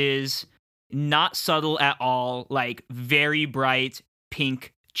glasses, not subtle at all, like very bright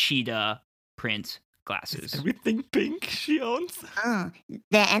pink cheetah print glasses. Everything pink she owns. Oh,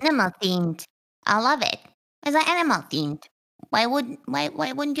 they're animal themed. I love it. It's like animal themed. Why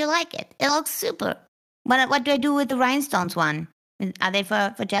wouldn't you like it? It looks super. What do I do with the rhinestones one? Are they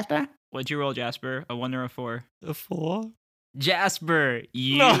for Jasper? What'd you roll, Jasper? A 1 or a 4? A 4? Jasper,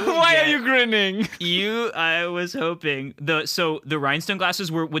 you. No, why are get- you grinning? I was hoping the rhinestone glasses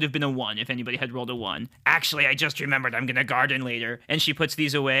would have been a 1 if anybody had rolled a 1. Actually, I just remembered I'm gonna garden later, and she puts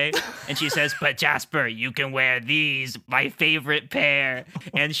these away, and she says, "But Jasper, you can wear these, my favorite pair."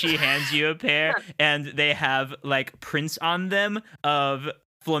 And she hands you a pair, and they have like prints on them of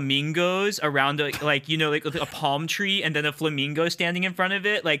flamingos around like a palm tree, and then a flamingo standing in front of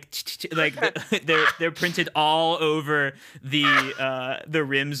it, they're printed all over the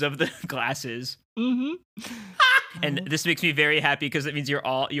rims of the glasses. Mm-hmm. And this makes me very happy because it means you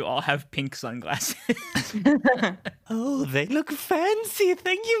all have pink sunglasses. Oh, they look fancy.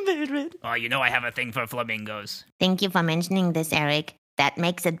 Thank you, Mildred. Oh, I have a thing for flamingos. Thank you for mentioning this, Eric. That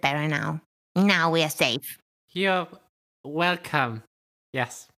makes it better now. Now we are safe. You're welcome.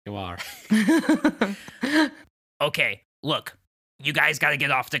 Yes, you are. Okay, look, you guys gotta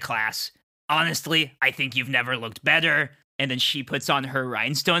get off to class. Honestly, I think you've never looked better. And then she puts on her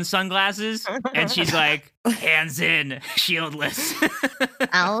rhinestone sunglasses, and she's like, hands in, shieldless.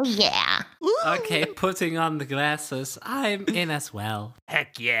 Oh, yeah. Okay, putting on the glasses. I'm in as well.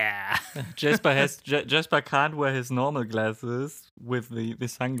 Heck yeah. Jasper can't wear his normal glasses with the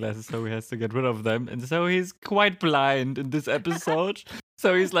sunglasses, so he has to get rid of them. And so he's quite blind in this episode.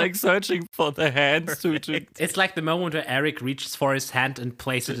 So he's like searching for the hands to It's like the moment where Eric reaches for his hand and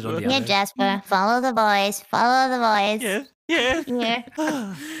places it on the Yeah, other. Jasper. Follow the boys. Follow the boys. Yes. Here.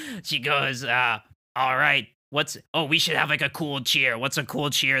 She goes, all right, we should have like a cool cheer. What's a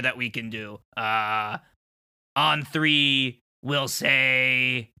cool cheer that we can do? On 3, we'll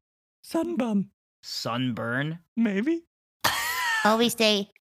say Sunbum. sunburn. Maybe. Oh, we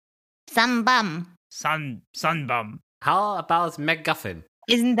say some bum. Sunbum. How about MacGuffin?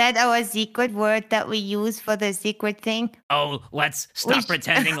 Isn't that our secret word that we use for the secret thing? Oh, let's stop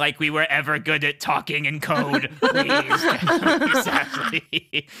pretending like we were ever good at talking in code, please.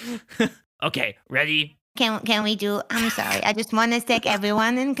 Exactly. Okay, ready? Can we do? I'm sorry. I just want to take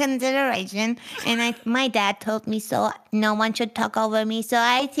everyone in consideration. And my dad told me so. No one should talk over me. So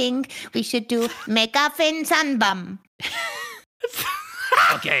I think we should do MacGuffin Sunbum.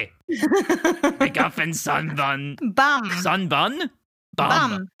 Okay. MacGuffin sunbun. Bum. Sunbun?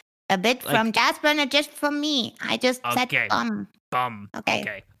 Bum. A bit from Jasper and a just from me. I just Okay. said bum. Bum.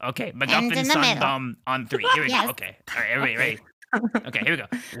 Okay. Okay. Hands MacGuffin in the sun middle. bum on 3. Here we Yes. go. Okay. All right, ready. Okay, here we go.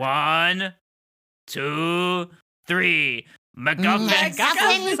 1, 2, 3. MacGuffin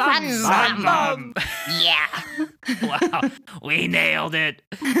MacGuffin sun bum. Yeah. Wow, we nailed it.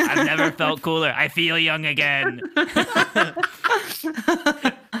 I've never felt cooler. I feel young again.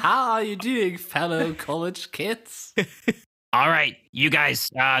 How are you doing, fellow college kids? All right, you guys,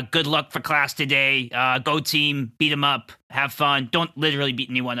 good luck for class today. Go team, beat them up, have fun. Don't literally beat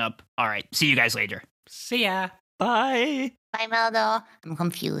anyone up. All right, see you guys later. See ya. Bye. Bye, Meldo. I'm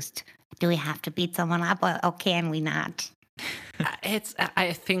confused. Do we have to beat someone up or can we not?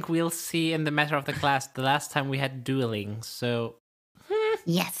 I think we'll see in the matter of the class. The last time we had dueling, so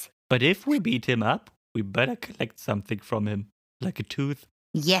Yes. But if we beat him up, we better collect something from him, like a tooth.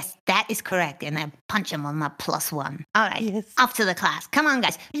 Yes, that is correct. And I punch him on my +1. All right. Yes. Off to the class. Come on,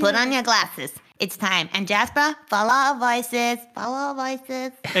 guys. Put on your glasses. It's time. And Jasper, follow our voices. Follow our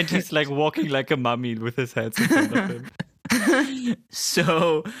voices. And he's like walking like a mummy with his hands in front of him.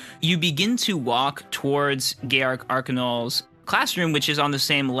 So you begin to walk towards Georg Arcanol's classroom, which is on the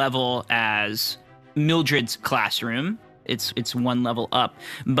same level as Mildred's classroom. It's one level up,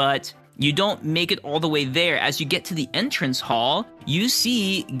 but you don't make it all the way there. As you get to the entrance hall, you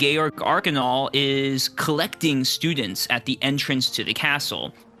see Georg Arcanol is collecting students at the entrance to the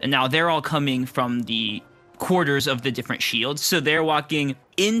castle. And now they're all coming from the quarters of the different shields. So they're walking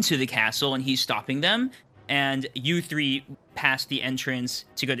into the castle and he's stopping them. And you 3 pass the entrance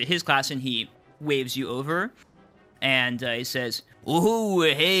to go to his class and he waves you over. And he says, "Ooh,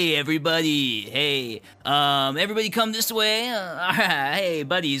 hey, everybody. Hey, everybody come this way. Hey,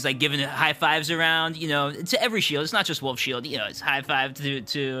 buddy." He's like giving high fives around, to every shield. It's not just Wolf Shield. It's high five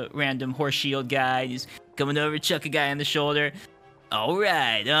to random Horse Shield guy. He's coming over, chuck a guy on the shoulder. All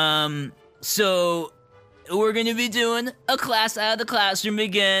right. So we're going to be doing a class out of the classroom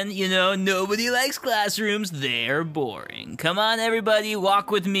again. Nobody likes classrooms. They're boring. Come on, everybody, walk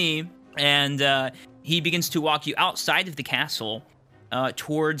with me. And he begins to walk you outside of the castle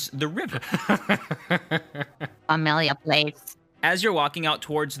towards the river. Familiar place. As you're walking out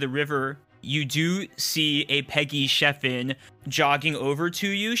towards the river, you do see a Peggy Sheffin jogging over to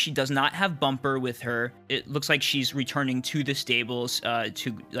you. She does not have Bumper with her. It looks like she's returning to the stables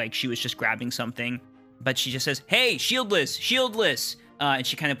she was just grabbing something. But she just says, "Hey, shieldless, shieldless." And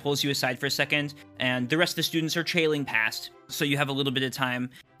she kind of pulls you aside for a second, and the rest of the students are trailing past. So you have a little bit of time.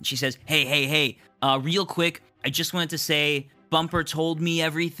 She says, hey, real quick, I just wanted to say, Bumper told me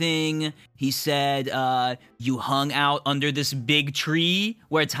everything. He said you hung out under this big tree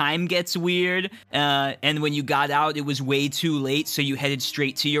where time gets weird. And when you got out, it was way too late, so you headed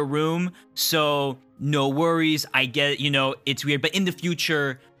straight to your room. So no worries. I get it, it's weird. But in the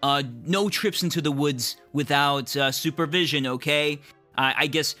future, no trips into the woods without supervision, okay? I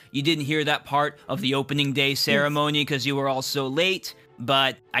guess you didn't hear that part of the opening day ceremony because you were all so late.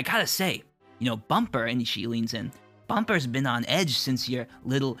 But I gotta say, Bumper, and she leans in, Bumper's been on edge since your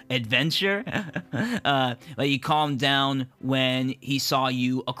little adventure. But he calmed down when he saw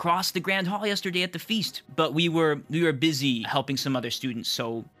you across the Grand Hall yesterday at the feast. But we were busy helping some other students,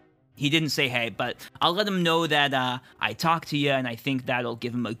 so he didn't say hey. But I'll let him know that I talked to you, and I think that'll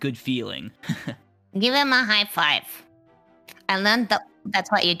give him a good feeling. Give him a high five. I learned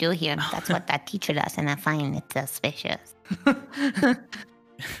that's what you do here. That's what that teacher does, and I find it suspicious.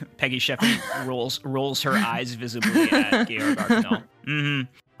 Peggy Sheffin rolls her eyes visibly at Georg Arcanol.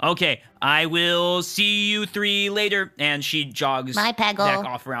 Okay, I will see you 3 later. And she jogs Bye, back Peggle.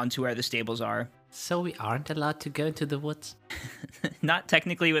 off around to where the stables are. So we aren't allowed to go into the woods? Not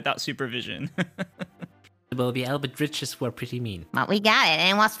technically without supervision. Well, the Albert Riches were pretty mean. But we got it,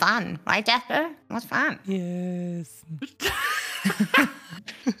 and it was fun. Right, Jasper? It was fun. Yes.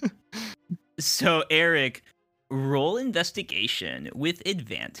 So, Eric, roll investigation with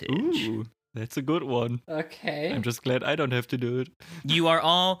advantage. Ooh, that's a good one. Okay. I'm just glad I don't have to do it. You are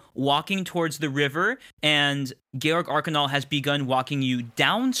all walking towards the river, and Georg Arcanol has begun walking you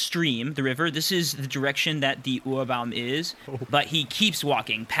downstream the river. This is the direction that the Urbaum is, but he keeps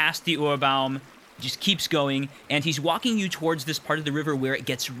walking past the Urbaum, just keeps going, and he's walking you towards this part of the river where it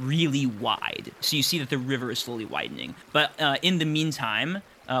gets really wide. So you see that the river is slowly widening. But in the meantime,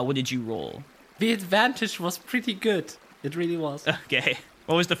 what did you roll? The advantage was pretty good. It really was. Okay.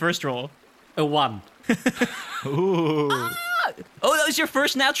 What was the first roll? A 1. Ooh. Oh, that was your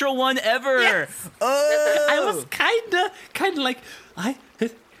first natural one ever. Yes. Oh. I was kinda like,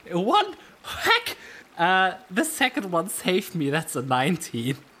 1 heck. The second one saved me. That's a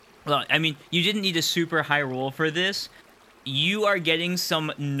 19. Well, I mean, you didn't need a super high roll for this. You are getting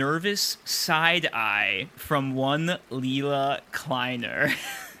some nervous side eye from one Leela Kleiner.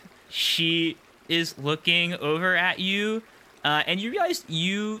 She is looking over at you, and you realize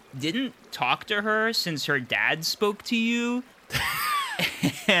you didn't talk to her since her dad spoke to you.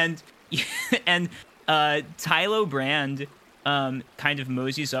 and Tylo Brand kind of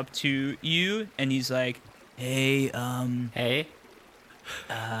moseys up to you, and he's like, "Hey, Hey?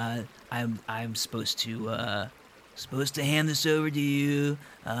 I'm supposed to hand this over to you.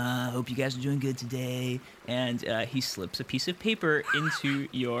 Hope you guys are doing good today." And he slips a piece of paper into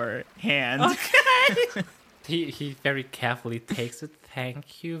your hand. Okay. he very carefully takes it.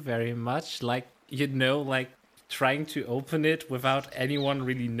 Thank you very much. Like, trying to open it without anyone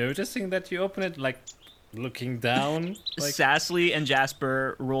really noticing that you open it, like looking down. Like... Sassly and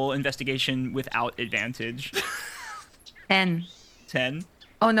Jasper roll investigation without advantage. 10. 10.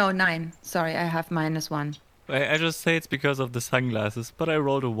 Oh no, 9. Sorry, I have -1. I just say it's because of the sunglasses, but I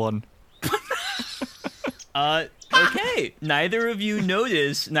rolled a 1. Okay. Neither of you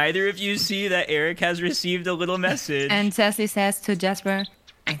notice. Neither of you see that Eric has received a little message. And Sassy says to Jasper,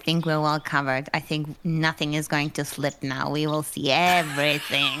 I think we're well covered. I think nothing is going to slip now. We will see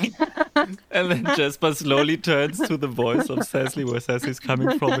everything. And then Jasper slowly turns to the voice of Cecily, where Cecily's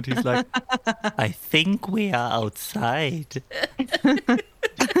coming from, and he's like, I think we are outside.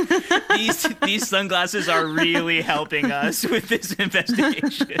 These sunglasses are really helping us with this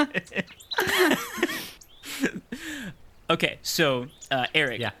investigation. Okay, so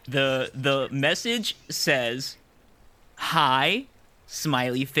Eric, Yeah. the message says, "Hi,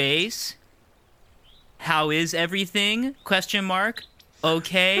 smiley face. How is everything? Question mark.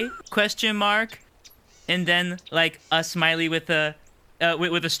 Okay? Question mark. And then like a smiley with a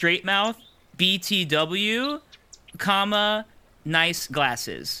straight mouth. BTW, comma, nice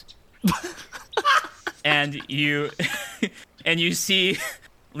glasses." and you see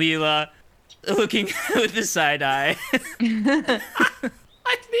Leela looking with the side eye.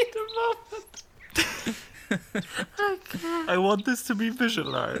 I need a moment. I want this to be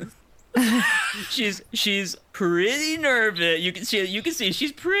visualized. She's pretty nervous. You can see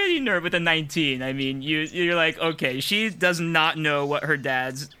she's pretty nervous with a 19. I mean, you're like, okay, she does not know what her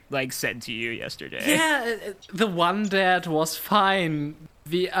dad's like said to you yesterday. Yeah, the one dad was fine.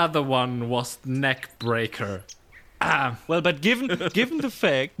 The other one was neck breaker. Well, but given the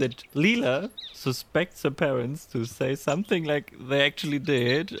fact that Leela suspects her parents to say something like they actually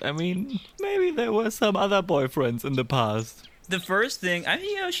did, I mean, maybe there were some other boyfriends in the past. The first thing, I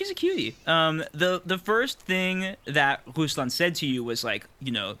mean, she's a cutie. The first thing that Ruslan said to you was like,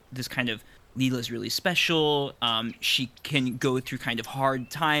 this kind of Leela's really special. She can go through kind of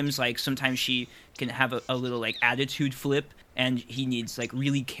hard times. Like sometimes she can have a little like attitude flip, and he needs like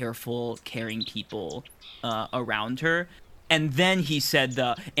really careful, caring people around her. And then he said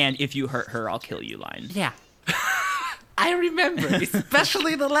 "and if you hurt her, I'll kill you" line. Yeah. I remember,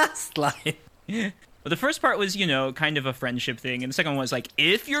 especially the last line. Well, the first part was, kind of a friendship thing. And the second one was like,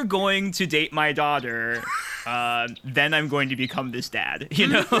 if you're going to date my daughter, then I'm going to become this dad,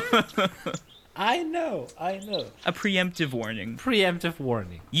 I know. A preemptive warning. Preemptive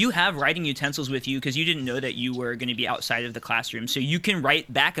warning. You have writing utensils with you because you didn't know that you were going to be outside of the classroom. So you can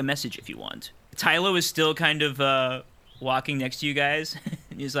write back a message if you want. Tylo is still kind of walking next to you guys.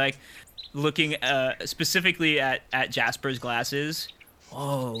 And he's like looking specifically at Jasper's glasses.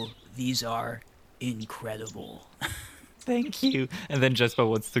 "Oh, these are incredible." Thank you. And then Jasper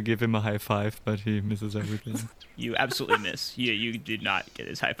wants to give him a high five, but he misses everything. You absolutely miss. You did not get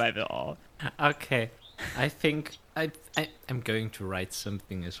his high five at all. Okay. I think I'm going to write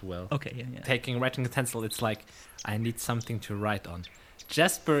something as well. Okay, yeah. Taking writing utensil, it's like I need something to write on.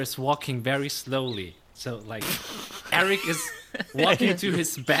 Jasper is walking very slowly. So like Eric is walking to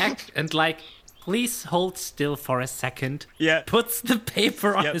his back and like, please hold still for a second. Yeah. Puts the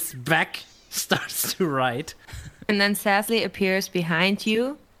paper on Yep. his back, starts to write. and then Sassly appears behind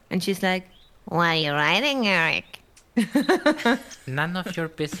you, and she's like, What are you writing, Eric? None of your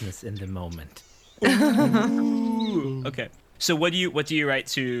business in the moment. Okay. So what do you write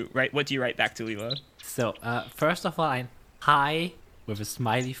back to Leela? So first of all, hi with a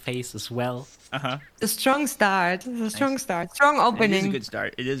smiley face as well. Uh-huh. a strong start. It's a strong start. Strong opening. It is a good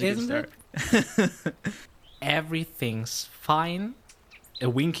start. It is a Isn't good it? start. Everything's fine. A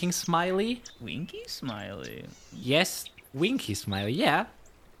winking smiley. Winky smiley. Yes, winky smiley. Yeah.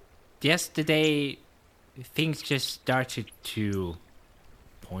 Yesterday, things just started to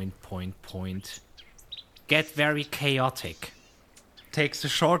get very chaotic. Takes a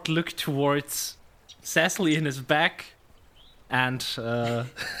short look towards Cecily in his back and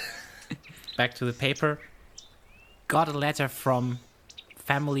back to the paper. Got a letter from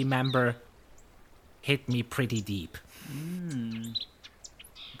family member. Hit me pretty deep.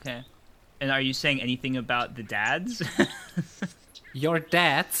 Okay. And are you saying anything about the dads? Your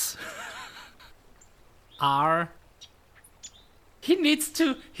dads are...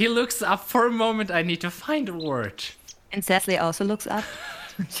 He looks up for a moment. I need to find a word. And Cecily also looks up.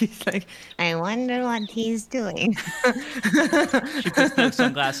 She's like, I wonder what he's doing. She puts the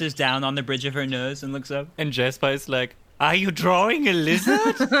sunglasses down on the bridge of her nose and looks up. And Jasper is like, Are you drawing a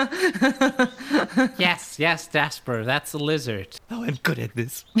lizard? Yes, Jasper, that's a lizard. Oh, I'm good at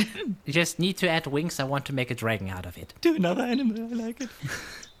this. You just need to add wings. I want to make a dragon out of it. Do another animal. I like it.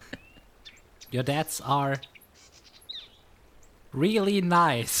 Your dads are really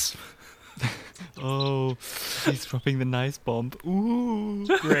nice. oh, he's dropping the nice bomb. Ooh.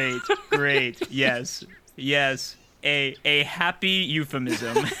 Great. Yes. A happy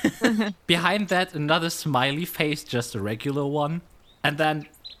euphemism. Behind that, another smiley face, just a regular one. And then,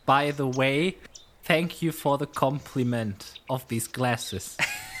 by the way, thank you for the compliment of these glasses.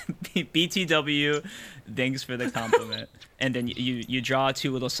 BTW, thanks for the compliment. And then you draw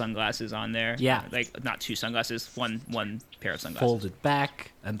two little sunglasses on there. Yeah. Like, not two sunglasses, one pair of sunglasses. Fold it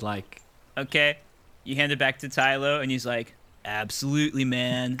back and like... Okay. You hand it back to Tylo, and he's like, absolutely,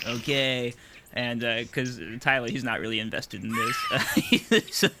 man. Okay. And because Tyler, he's not really invested in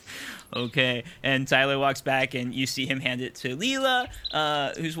this. Okay. And Tyler walks back, and you see him hand it to Leela,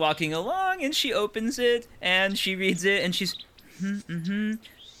 who's walking along, and she opens it, and she reads it, and she's,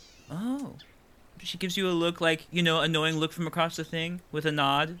 Oh. She gives you a look like, a knowing look from across the thing with a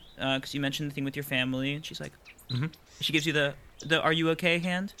nod, because you mentioned the thing with your family, and she's like, She gives you the are you okay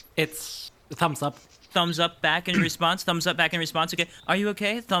hand? It's a thumbs up. Thumbs up back in response. Thumbs up back in response. Okay. Are you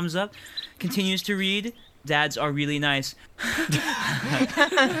okay? Thumbs up. Continues to read. Dads are really nice.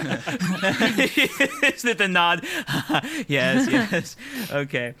 Is it the nod? Yes.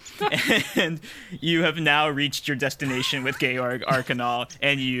 Okay. And you have now reached your destination with Georg Arcanal,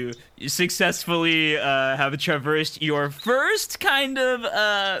 and you successfully have traversed your first kind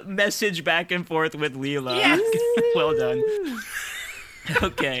of message back and forth with Leela. Yes! Well done.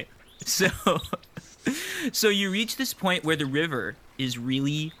 Okay. So you reach this point where the river is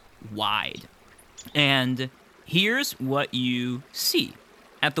really wide. And here's what you see.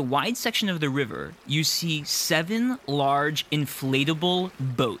 At the wide section of the river, you see 7 large inflatable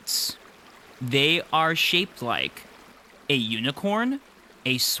boats. They are shaped like a unicorn,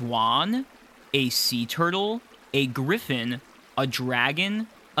 a swan, a sea turtle, a griffin, a dragon,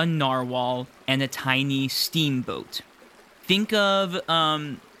 a narwhal, and a tiny steamboat. Think of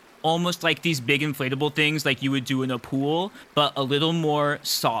almost like these big inflatable things like you would do in a pool, but a little more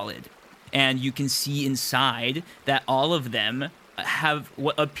solid. And you can see inside that all of them have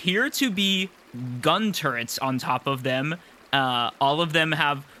what appear to be gun turrets on top of them. All of them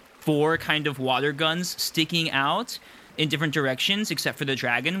have 4 kind of water guns sticking out in different directions, except for the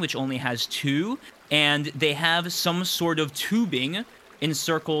dragon, which only has 2. And they have some sort of tubing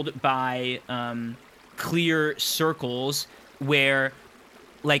encircled by clear circles where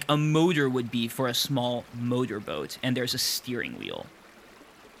like a motor would be for a small motorboat, and there's a steering wheel.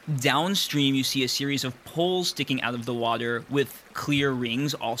 Downstream, you see a series of poles sticking out of the water with clear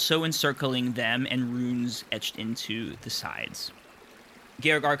rings also encircling them and runes etched into the sides.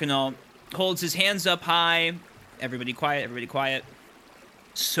 Georg Arcanal holds his hands up high. Everybody quiet.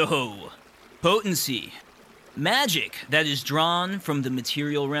 So, potency. Magic that is drawn from the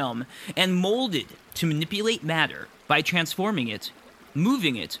material realm and molded to manipulate matter by transforming it,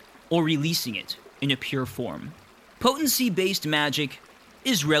 moving it, or releasing it in a pure form. Potency-based magic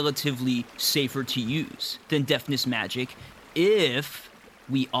is relatively safer to use than deafness magic if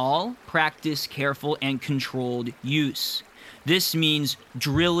we all practice careful and controlled use. This means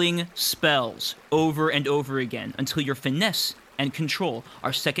drilling spells over and over again until your finesse and control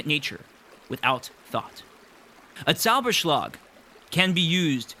are second nature without thought. A Zauberschlag can be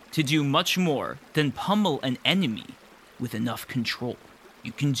used to do much more than pummel an enemy with enough control.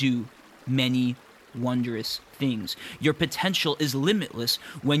 You can do many wondrous things. Your potential is limitless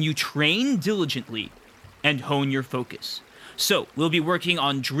when you train diligently and hone your focus. So, we'll be working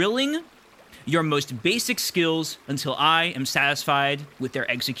on drilling your most basic skills until I am satisfied with their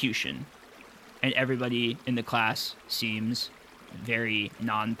execution. And everybody in the class seems very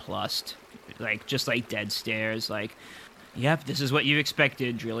nonplussed, just dead stares, yep, this is what you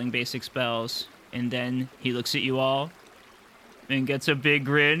expected, drilling basic spells. And then he looks at you all and gets a big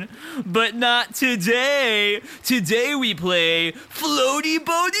grin. But not today. Today we play Floaty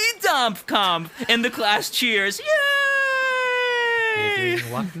Boaty Dampfkampf! And the class cheers. You're Yay!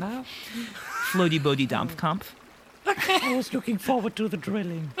 doing what now? Floaty Bodie Dampfkampf. I was looking forward to the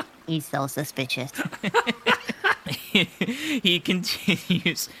drilling. He's so suspicious. He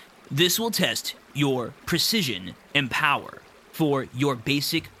continues. This will test your precision and power for your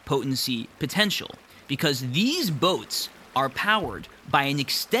basic potency potential, because these boats are powered by an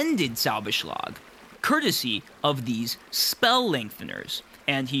extended Zauberschlag, courtesy of these spell lengtheners.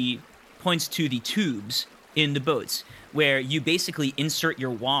 And he points to the tubes in the boats, where you basically insert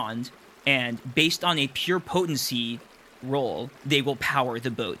your wand, and based on a pure potency roll, they will power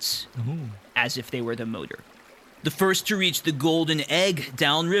the boats as if they were the motor. The first to reach the golden egg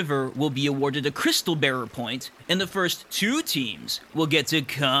downriver will be awarded a crystal bearer point, and the first 2 teams will get to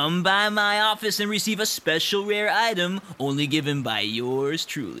come by my office and receive a special rare item only given by yours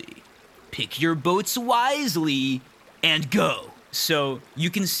truly. Pick your boats wisely and go. So you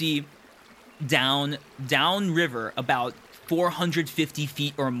can see downriver about 450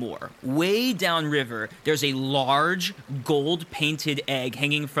 feet or more. Way downriver, there's a large gold-painted egg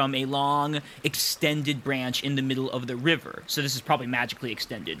hanging from a long, extended branch in the middle of the river. So this is probably magically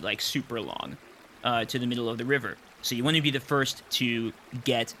extended, like super long, to the middle of the river. So you want to be the first to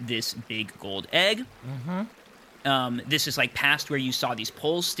get this big gold egg. This is like past where you saw these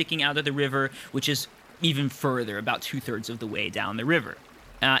poles sticking out of the river, which is even further, about 2/3 of the way down the river.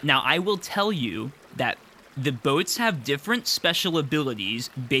 Now, I will tell you that the boats have different special abilities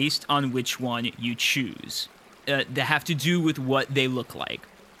based on which one you choose. They have to do with what they look like,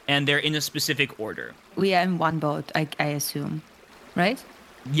 and they're in a specific order. We are in one boat, I assume, right?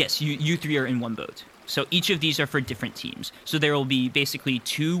 Yes, you 3 are in one boat. So each of these are for different teams. So there will be basically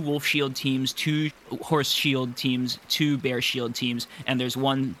 2 wolf shield teams, 2 horse shield teams, 2 bear shield teams, and there's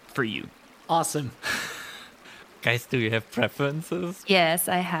one for you. Awesome. Guys, do you have preferences? Yes,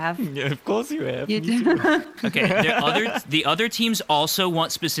 I have. Yeah, of course you have. You Me do. too. Okay, the other teams also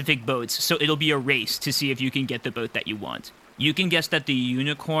want specific boats, so it'll be a race to see if you can get the boat that you want. You can guess that the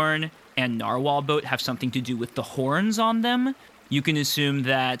unicorn and narwhal boat have something to do with the horns on them. You can assume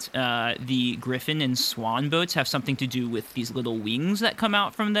that the griffin and swan boats have something to do with these little wings that come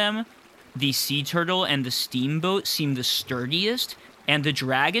out from them. The sea turtle and the steamboat seem the sturdiest, and the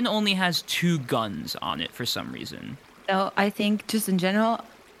dragon only has 2 guns on it for some reason. So I think just in general,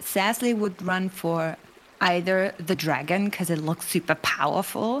 Sassly would run for either the dragon because it looks super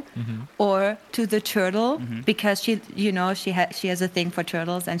powerful, or to the turtle because she has a thing for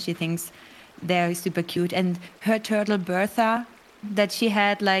turtles and she thinks they're super cute. And her turtle Bertha that she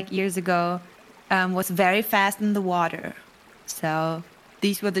had like years ago was very fast in the water. So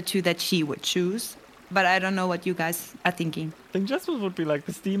these were the 2 that she would choose. But I don't know what you guys are thinking. I think Jasper would be like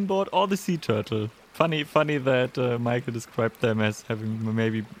the steamboat or the sea turtle. Funny that Michael described them as having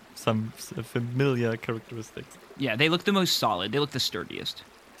maybe some familiar characteristics. Yeah, they look the most solid. They look the sturdiest.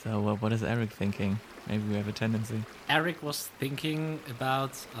 So what is Eric thinking? Maybe we have a tendency. Eric was thinking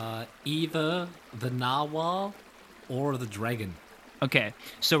about either the narwhal or the dragon. Okay,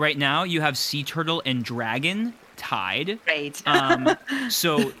 so right now you have sea turtle and dragon tied. Great.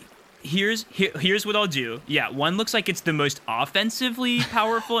 So here's what I'll do. Yeah, one looks like it's the most offensively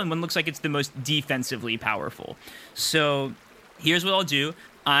powerful, and one looks like it's the most defensively powerful. So here's what I'll do.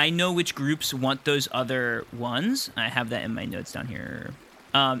 I know which groups want those other ones. I have that in my notes down here.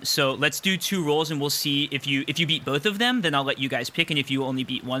 So let's do 2 rolls, and we'll see if you beat both of them, then I'll let you guys pick, and if you only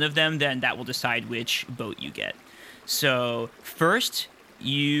beat one of them, then that will decide which boat you get. So first,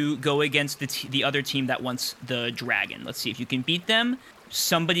 you go against the other team that wants the dragon. Let's see if you can beat them.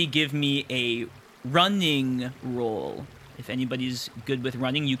 Somebody give me a running roll. If anybody's good with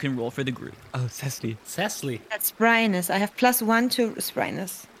running, you can roll for the group. Oh, Cecily. Cecily. That's Spryness. I have +1 to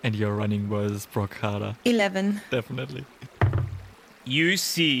Spryness. And your running was Brock Carter. 11. Definitely. You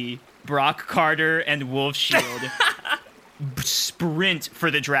see Brock Carter and Wolf Shield sprint for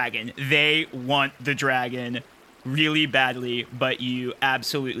the dragon. They want the dragon really badly, but you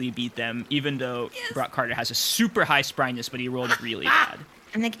absolutely beat them, even though Brock Carter has a super high spryness, but he rolled really bad.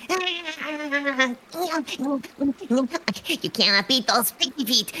 I'm like, you cannot beat those sticky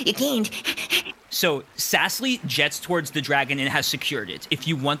feet. You can't. So Sassly jets towards the dragon and has secured it. If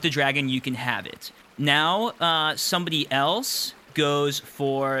you want the dragon, you can have it. Now, somebody else goes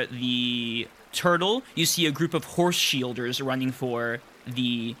for the turtle. You see a group of horse shielders running for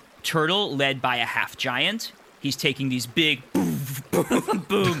the turtle, led by a half giant. He's taking these big boom, boom,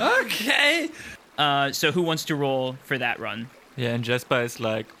 boom. Okay. So who wants to roll for that run? Yeah, and Jasper is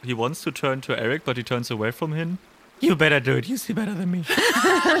like, he wants to turn to Eric, but he turns away from him. You better do it. You see better than me.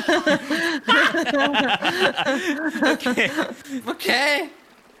 Okay.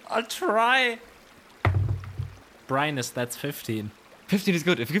 I'll try. Brynus, that's 15. 15 is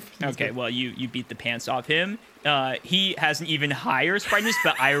good. If you Okay, well, you beat the pants off him. He has an even higher sprightness,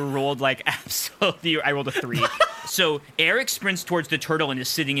 but I rolled like absolutely. I rolled a 3. So Eric sprints towards the turtle and is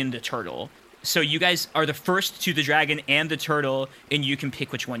sitting in the turtle. So you guys are the first to the dragon and the turtle, and you can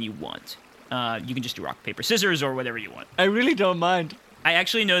pick which one you want. You can just do rock, paper, scissors, or whatever you want. I really don't mind. I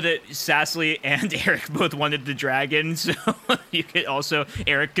actually know that Sassly and Eric both wanted the dragon, so you could also...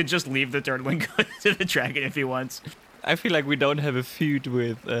 Eric could just leave the turtle and go to the dragon if he wants. I feel like we don't have a feud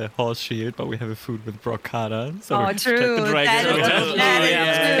with Horse Shield, but we have a feud with Brocada. So we true. take the dragon.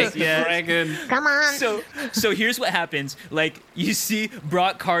 That is true. Dragon. Come on. So here's what happens. Like, you see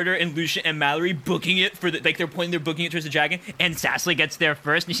Brock, Carter, and Lucian and Mallory booking it for the... Like, they're pointing, they're booking it towards the dragon, and Sassly gets there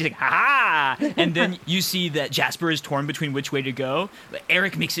first, and she's like, ha! And then you see that Jasper is torn between which way to go.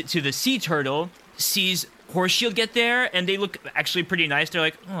 Eric makes it to the sea turtle, sees Horse Shield get there, and they look actually pretty nice. They're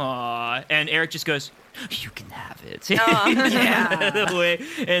like, aw. And Eric just goes... You can have it. Yeah.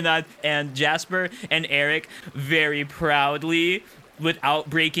 And Jasper and Eric very proudly, without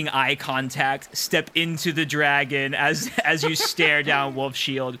breaking eye contact, step into the dragon as you stare down Wolf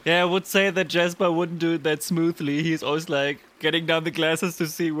Shield. Yeah, I would say that Jasper wouldn't do it that smoothly. He's always like getting down the glasses to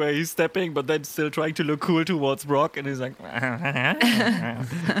see where he's stepping, but then still trying to look cool towards Brock, and he's like...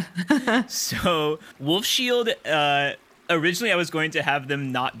 So Wolf Shield... Originally, I was going to have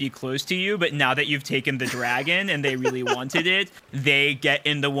them not be close to you, but now that you've taken the dragon and they really wanted it, they get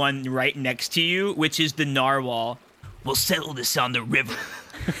in the one right next to you, which is the narwhal. We'll settle this on the river.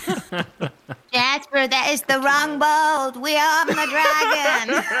 Jasper, that is the wrong boat. We are on the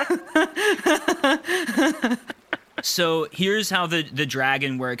dragon. So here's how the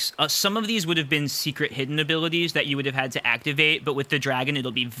dragon works. Some of these would have been secret hidden abilities that you would have had to activate, but with the dragon,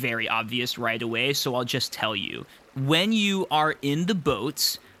 it'll be very obvious right away, so I'll just tell you. When you are in the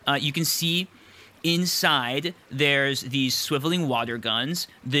boats, you can see inside there's these swiveling water guns.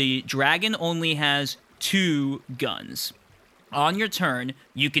 The dragon only has 2 guns. On your turn,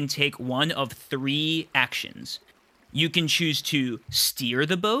 you can take one of 3 actions. You can choose to steer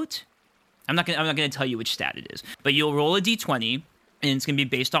the boat. I'm not gonna tell you which stat it is, but you'll roll a d20, and it's gonna be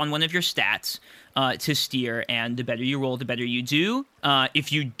based on one of your stats to steer. And the better you roll, the better you do.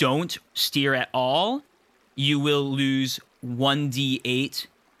 If you don't steer at all, you will lose 1d8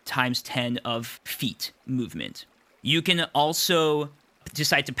 times 10 of feet movement. You can also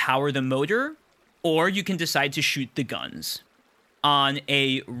decide to power the motor, or you can decide to shoot the guns. On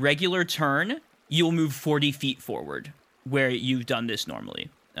a regular turn, you'll move 40 feet forward, where you've done this normally,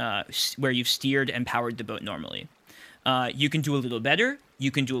 where you've steered and powered the boat normally. You can do a little better. You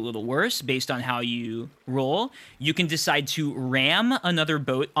can do a little worse based on how you roll. You can decide to ram another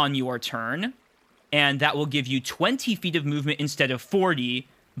boat on your turn, and that will give you 20 feet of movement instead of 40,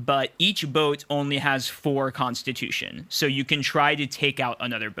 but each boat only has 4 constitution, so you can try to take out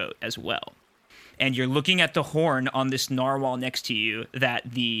another boat as well. And you're looking at the horn on this narwhal next to you that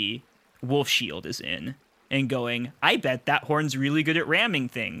the Wolf Shield is in, and going, I bet that horn's really good at ramming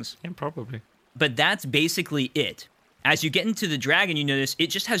things. Yeah, probably. But that's basically it. As you get into the dragon, you notice it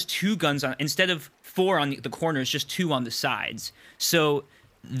just has 2 guns on, instead of 4 on the corners, just 2 on the sides. So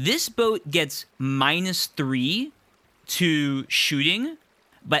this boat gets -3 to shooting,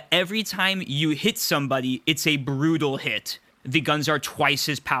 but every time you hit somebody, it's a brutal hit. The guns are twice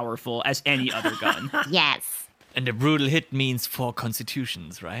as powerful as any other gun. Yes. And a brutal hit means 4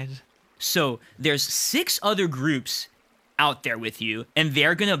 constitutions, right? So there's 6 other groups out there with you, and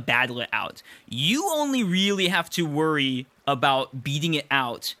they're gonna battle it out. You only really have to worry about beating it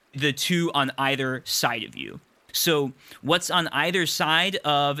out, the 2 on either side of you. So what's on either side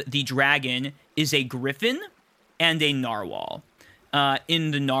of the dragon is a griffin and a narwhal.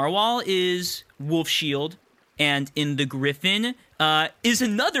 In the narwhal is Wolf Shield, and in the griffin is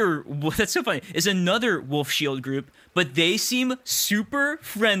another, that's so funny, is another Wolf Shield group, but they seem super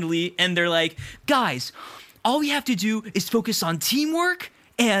friendly, and they're like, guys, all we have to do is focus on teamwork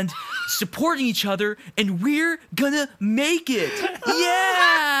and supporting each other, and we're gonna make it.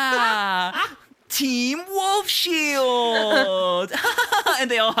 Yeah! Team Wolf Shield! And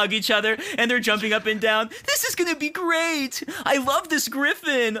they all hug each other, and they're jumping up and down. This is gonna be great! I love this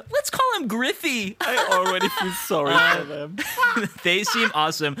griffin! Let's call him Griffy! I already feel sorry for them. They seem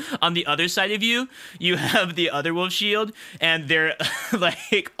awesome. On the other side of you, you have the other Wolf Shield, and they're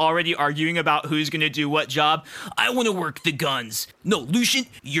like already arguing about who's gonna do what job. I wanna work the guns. No, Lucian,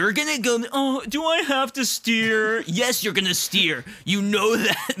 you're gonna go. Oh, do I have to steer? Yes, you're gonna steer. You know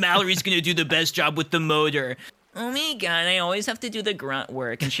that Mallory's gonna do the best job with the motor. Oh my god, I always have to do the grunt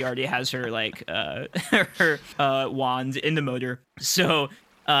work. And she already has her, like, her wand in the motor. So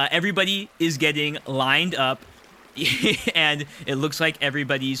Everybody is getting lined up, and it looks like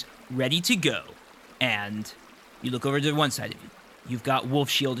everybody's ready to go. And you look over to one side of you. You've got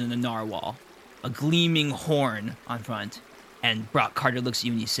Wolfshield and the Narwhal, a gleaming horn on front. And Brock Carter looks at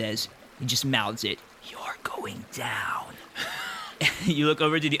you and he just mouths it, "You're going down." You look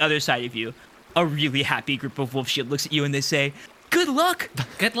over to the other side of you. A really happy group of Wolfshield looks at you and they say, "Good luck."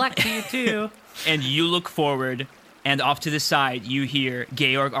 Good luck to you too. And you look forward, and off to the side, you hear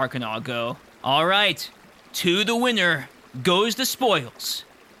Georg Arkanal go, "All right, to the winner goes the spoils.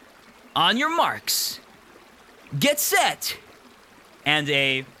 On your marks, get set." And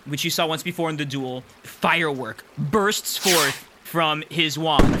which you saw once before in the duel, firework bursts forth from his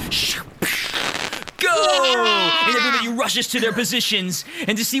wand. Go! And everybody rushes to their positions.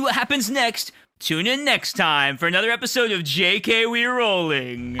 And to see what happens next, tune in next time for another episode of JK We're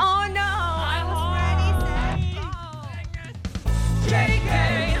Rolling. Oh no! I was ready.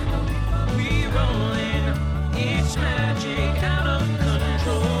 JK, we rolling. It's magic out of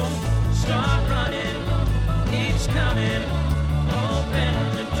control. Start running. It's coming.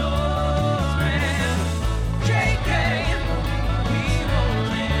 Open the doors, man. JK, we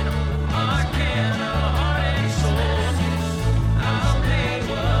rolling. Arcana, heart and soul. I'll pay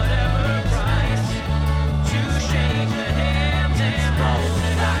whatever price to shake the hands and roll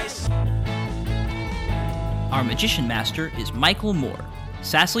the dice. Our magician master is Michael Moore.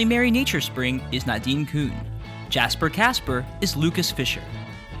 Cecily Mary Nature Spring is Nadine Kuhn. Jasper Casper is Lucas Fisher.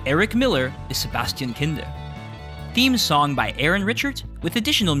 Eric Miller is Sebastian Kinder. Theme song by Aaron Richard, with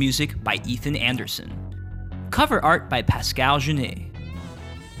additional music by Ethan Anderson. Cover art by Pascal Genet.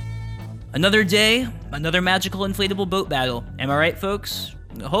 Another day, another magical inflatable boat battle. Am I right, folks?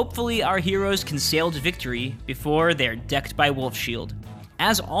 Hopefully our heroes can sail to victory before they're decked by Wolfshield.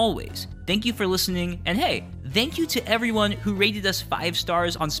 As always, thank you for listening, and hey, thank you to everyone who rated us 5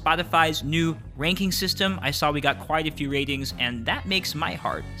 stars on Spotify's new ranking system. I saw we got quite a few ratings, and that makes my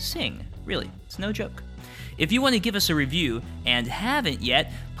heart sing. Really, it's no joke. If you want to give us a review and haven't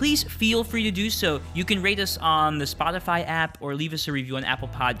yet, please feel free to do so. You can rate us on the Spotify app or leave us a review on Apple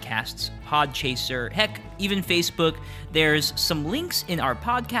Podcasts, Podchaser, heck, even Facebook. There's some links in our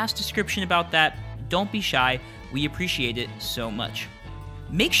podcast description about that. Don't be shy. We appreciate it so much.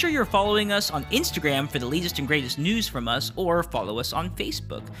 Make sure you're following us on Instagram for the latest and greatest news from us, or follow us on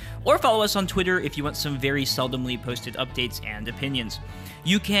Facebook. Or follow us on Twitter if you want some very seldomly posted updates and opinions.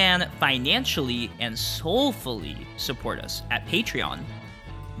 You can financially and soulfully support us at Patreon.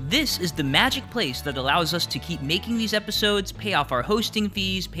 This is the magic place that allows us to keep making these episodes, pay off our hosting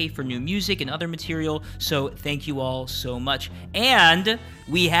fees, pay for new music and other material, so thank you all so much. And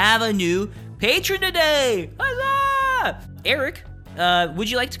we have a new patron today! Huzzah! Eric, would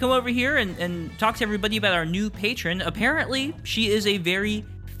you like to come over here and talk to everybody about our new patron? Apparently, she is a very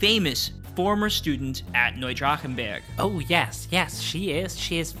famous former student at Neudrachenberg. Oh, yes, she is.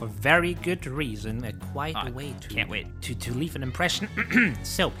 She is for very good reason. Quite a way to... Can't wait. To leave an impression.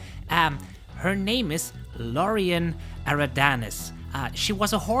 So, her name is Lorian Aradanis. She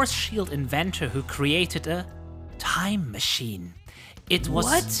was a horse shield inventor who created a time machine. It was...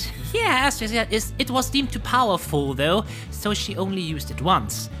 What? Yes, it was deemed too powerful, though, so she only used it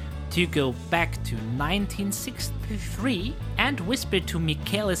once. To go back to 1963 and whispered to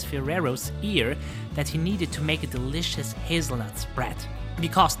Michaelis Ferrero's ear that he needed to make a delicious hazelnut spread,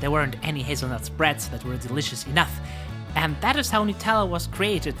 because there weren't any hazelnut spreads that were delicious enough. And that is how Nutella was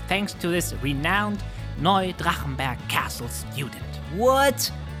created, thanks to this renowned Neudrachenberg Castle student. What?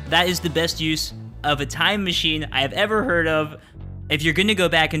 That is the best use of a time machine I have ever heard of. If you're gonna go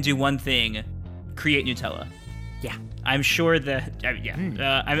back and do one thing, create Nutella. Yeah. I'm sure that,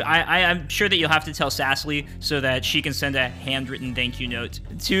 I'm sure that you'll have to tell Cecily so that she can send a handwritten thank you note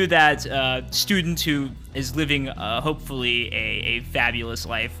to that student who is living, hopefully, a fabulous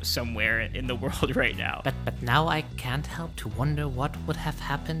life somewhere in the world right now. But now I can't help to wonder what would have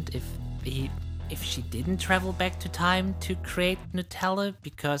happened if she didn't travel back to time to create Nutella,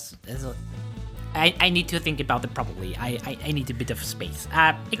 because I need to think about it properly. I need a bit of space.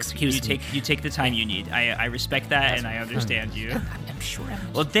 Excuse me. You take the time you need. I respect that, and I understand you. I'm sure.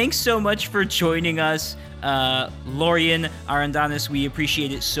 Well, thanks so much for joining us, Lorian Arandanis. We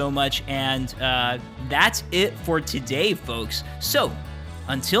appreciate it so much, and that's it for today, folks. So,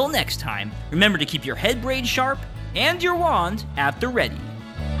 until next time, remember to keep your head braid sharp and your wand at the ready.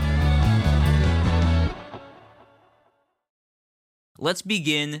 Let's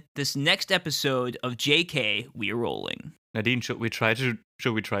begin this next episode of JK We're Rolling. Nadine, should we try to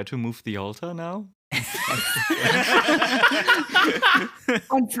move the altar now?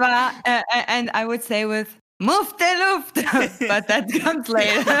 Und zwar, and I would say with Move the Luft. But that comes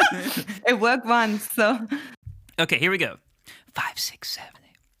later. It worked once, so. Okay, here we go. 5, 6, 7,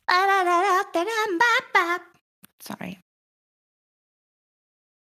 8. Sorry.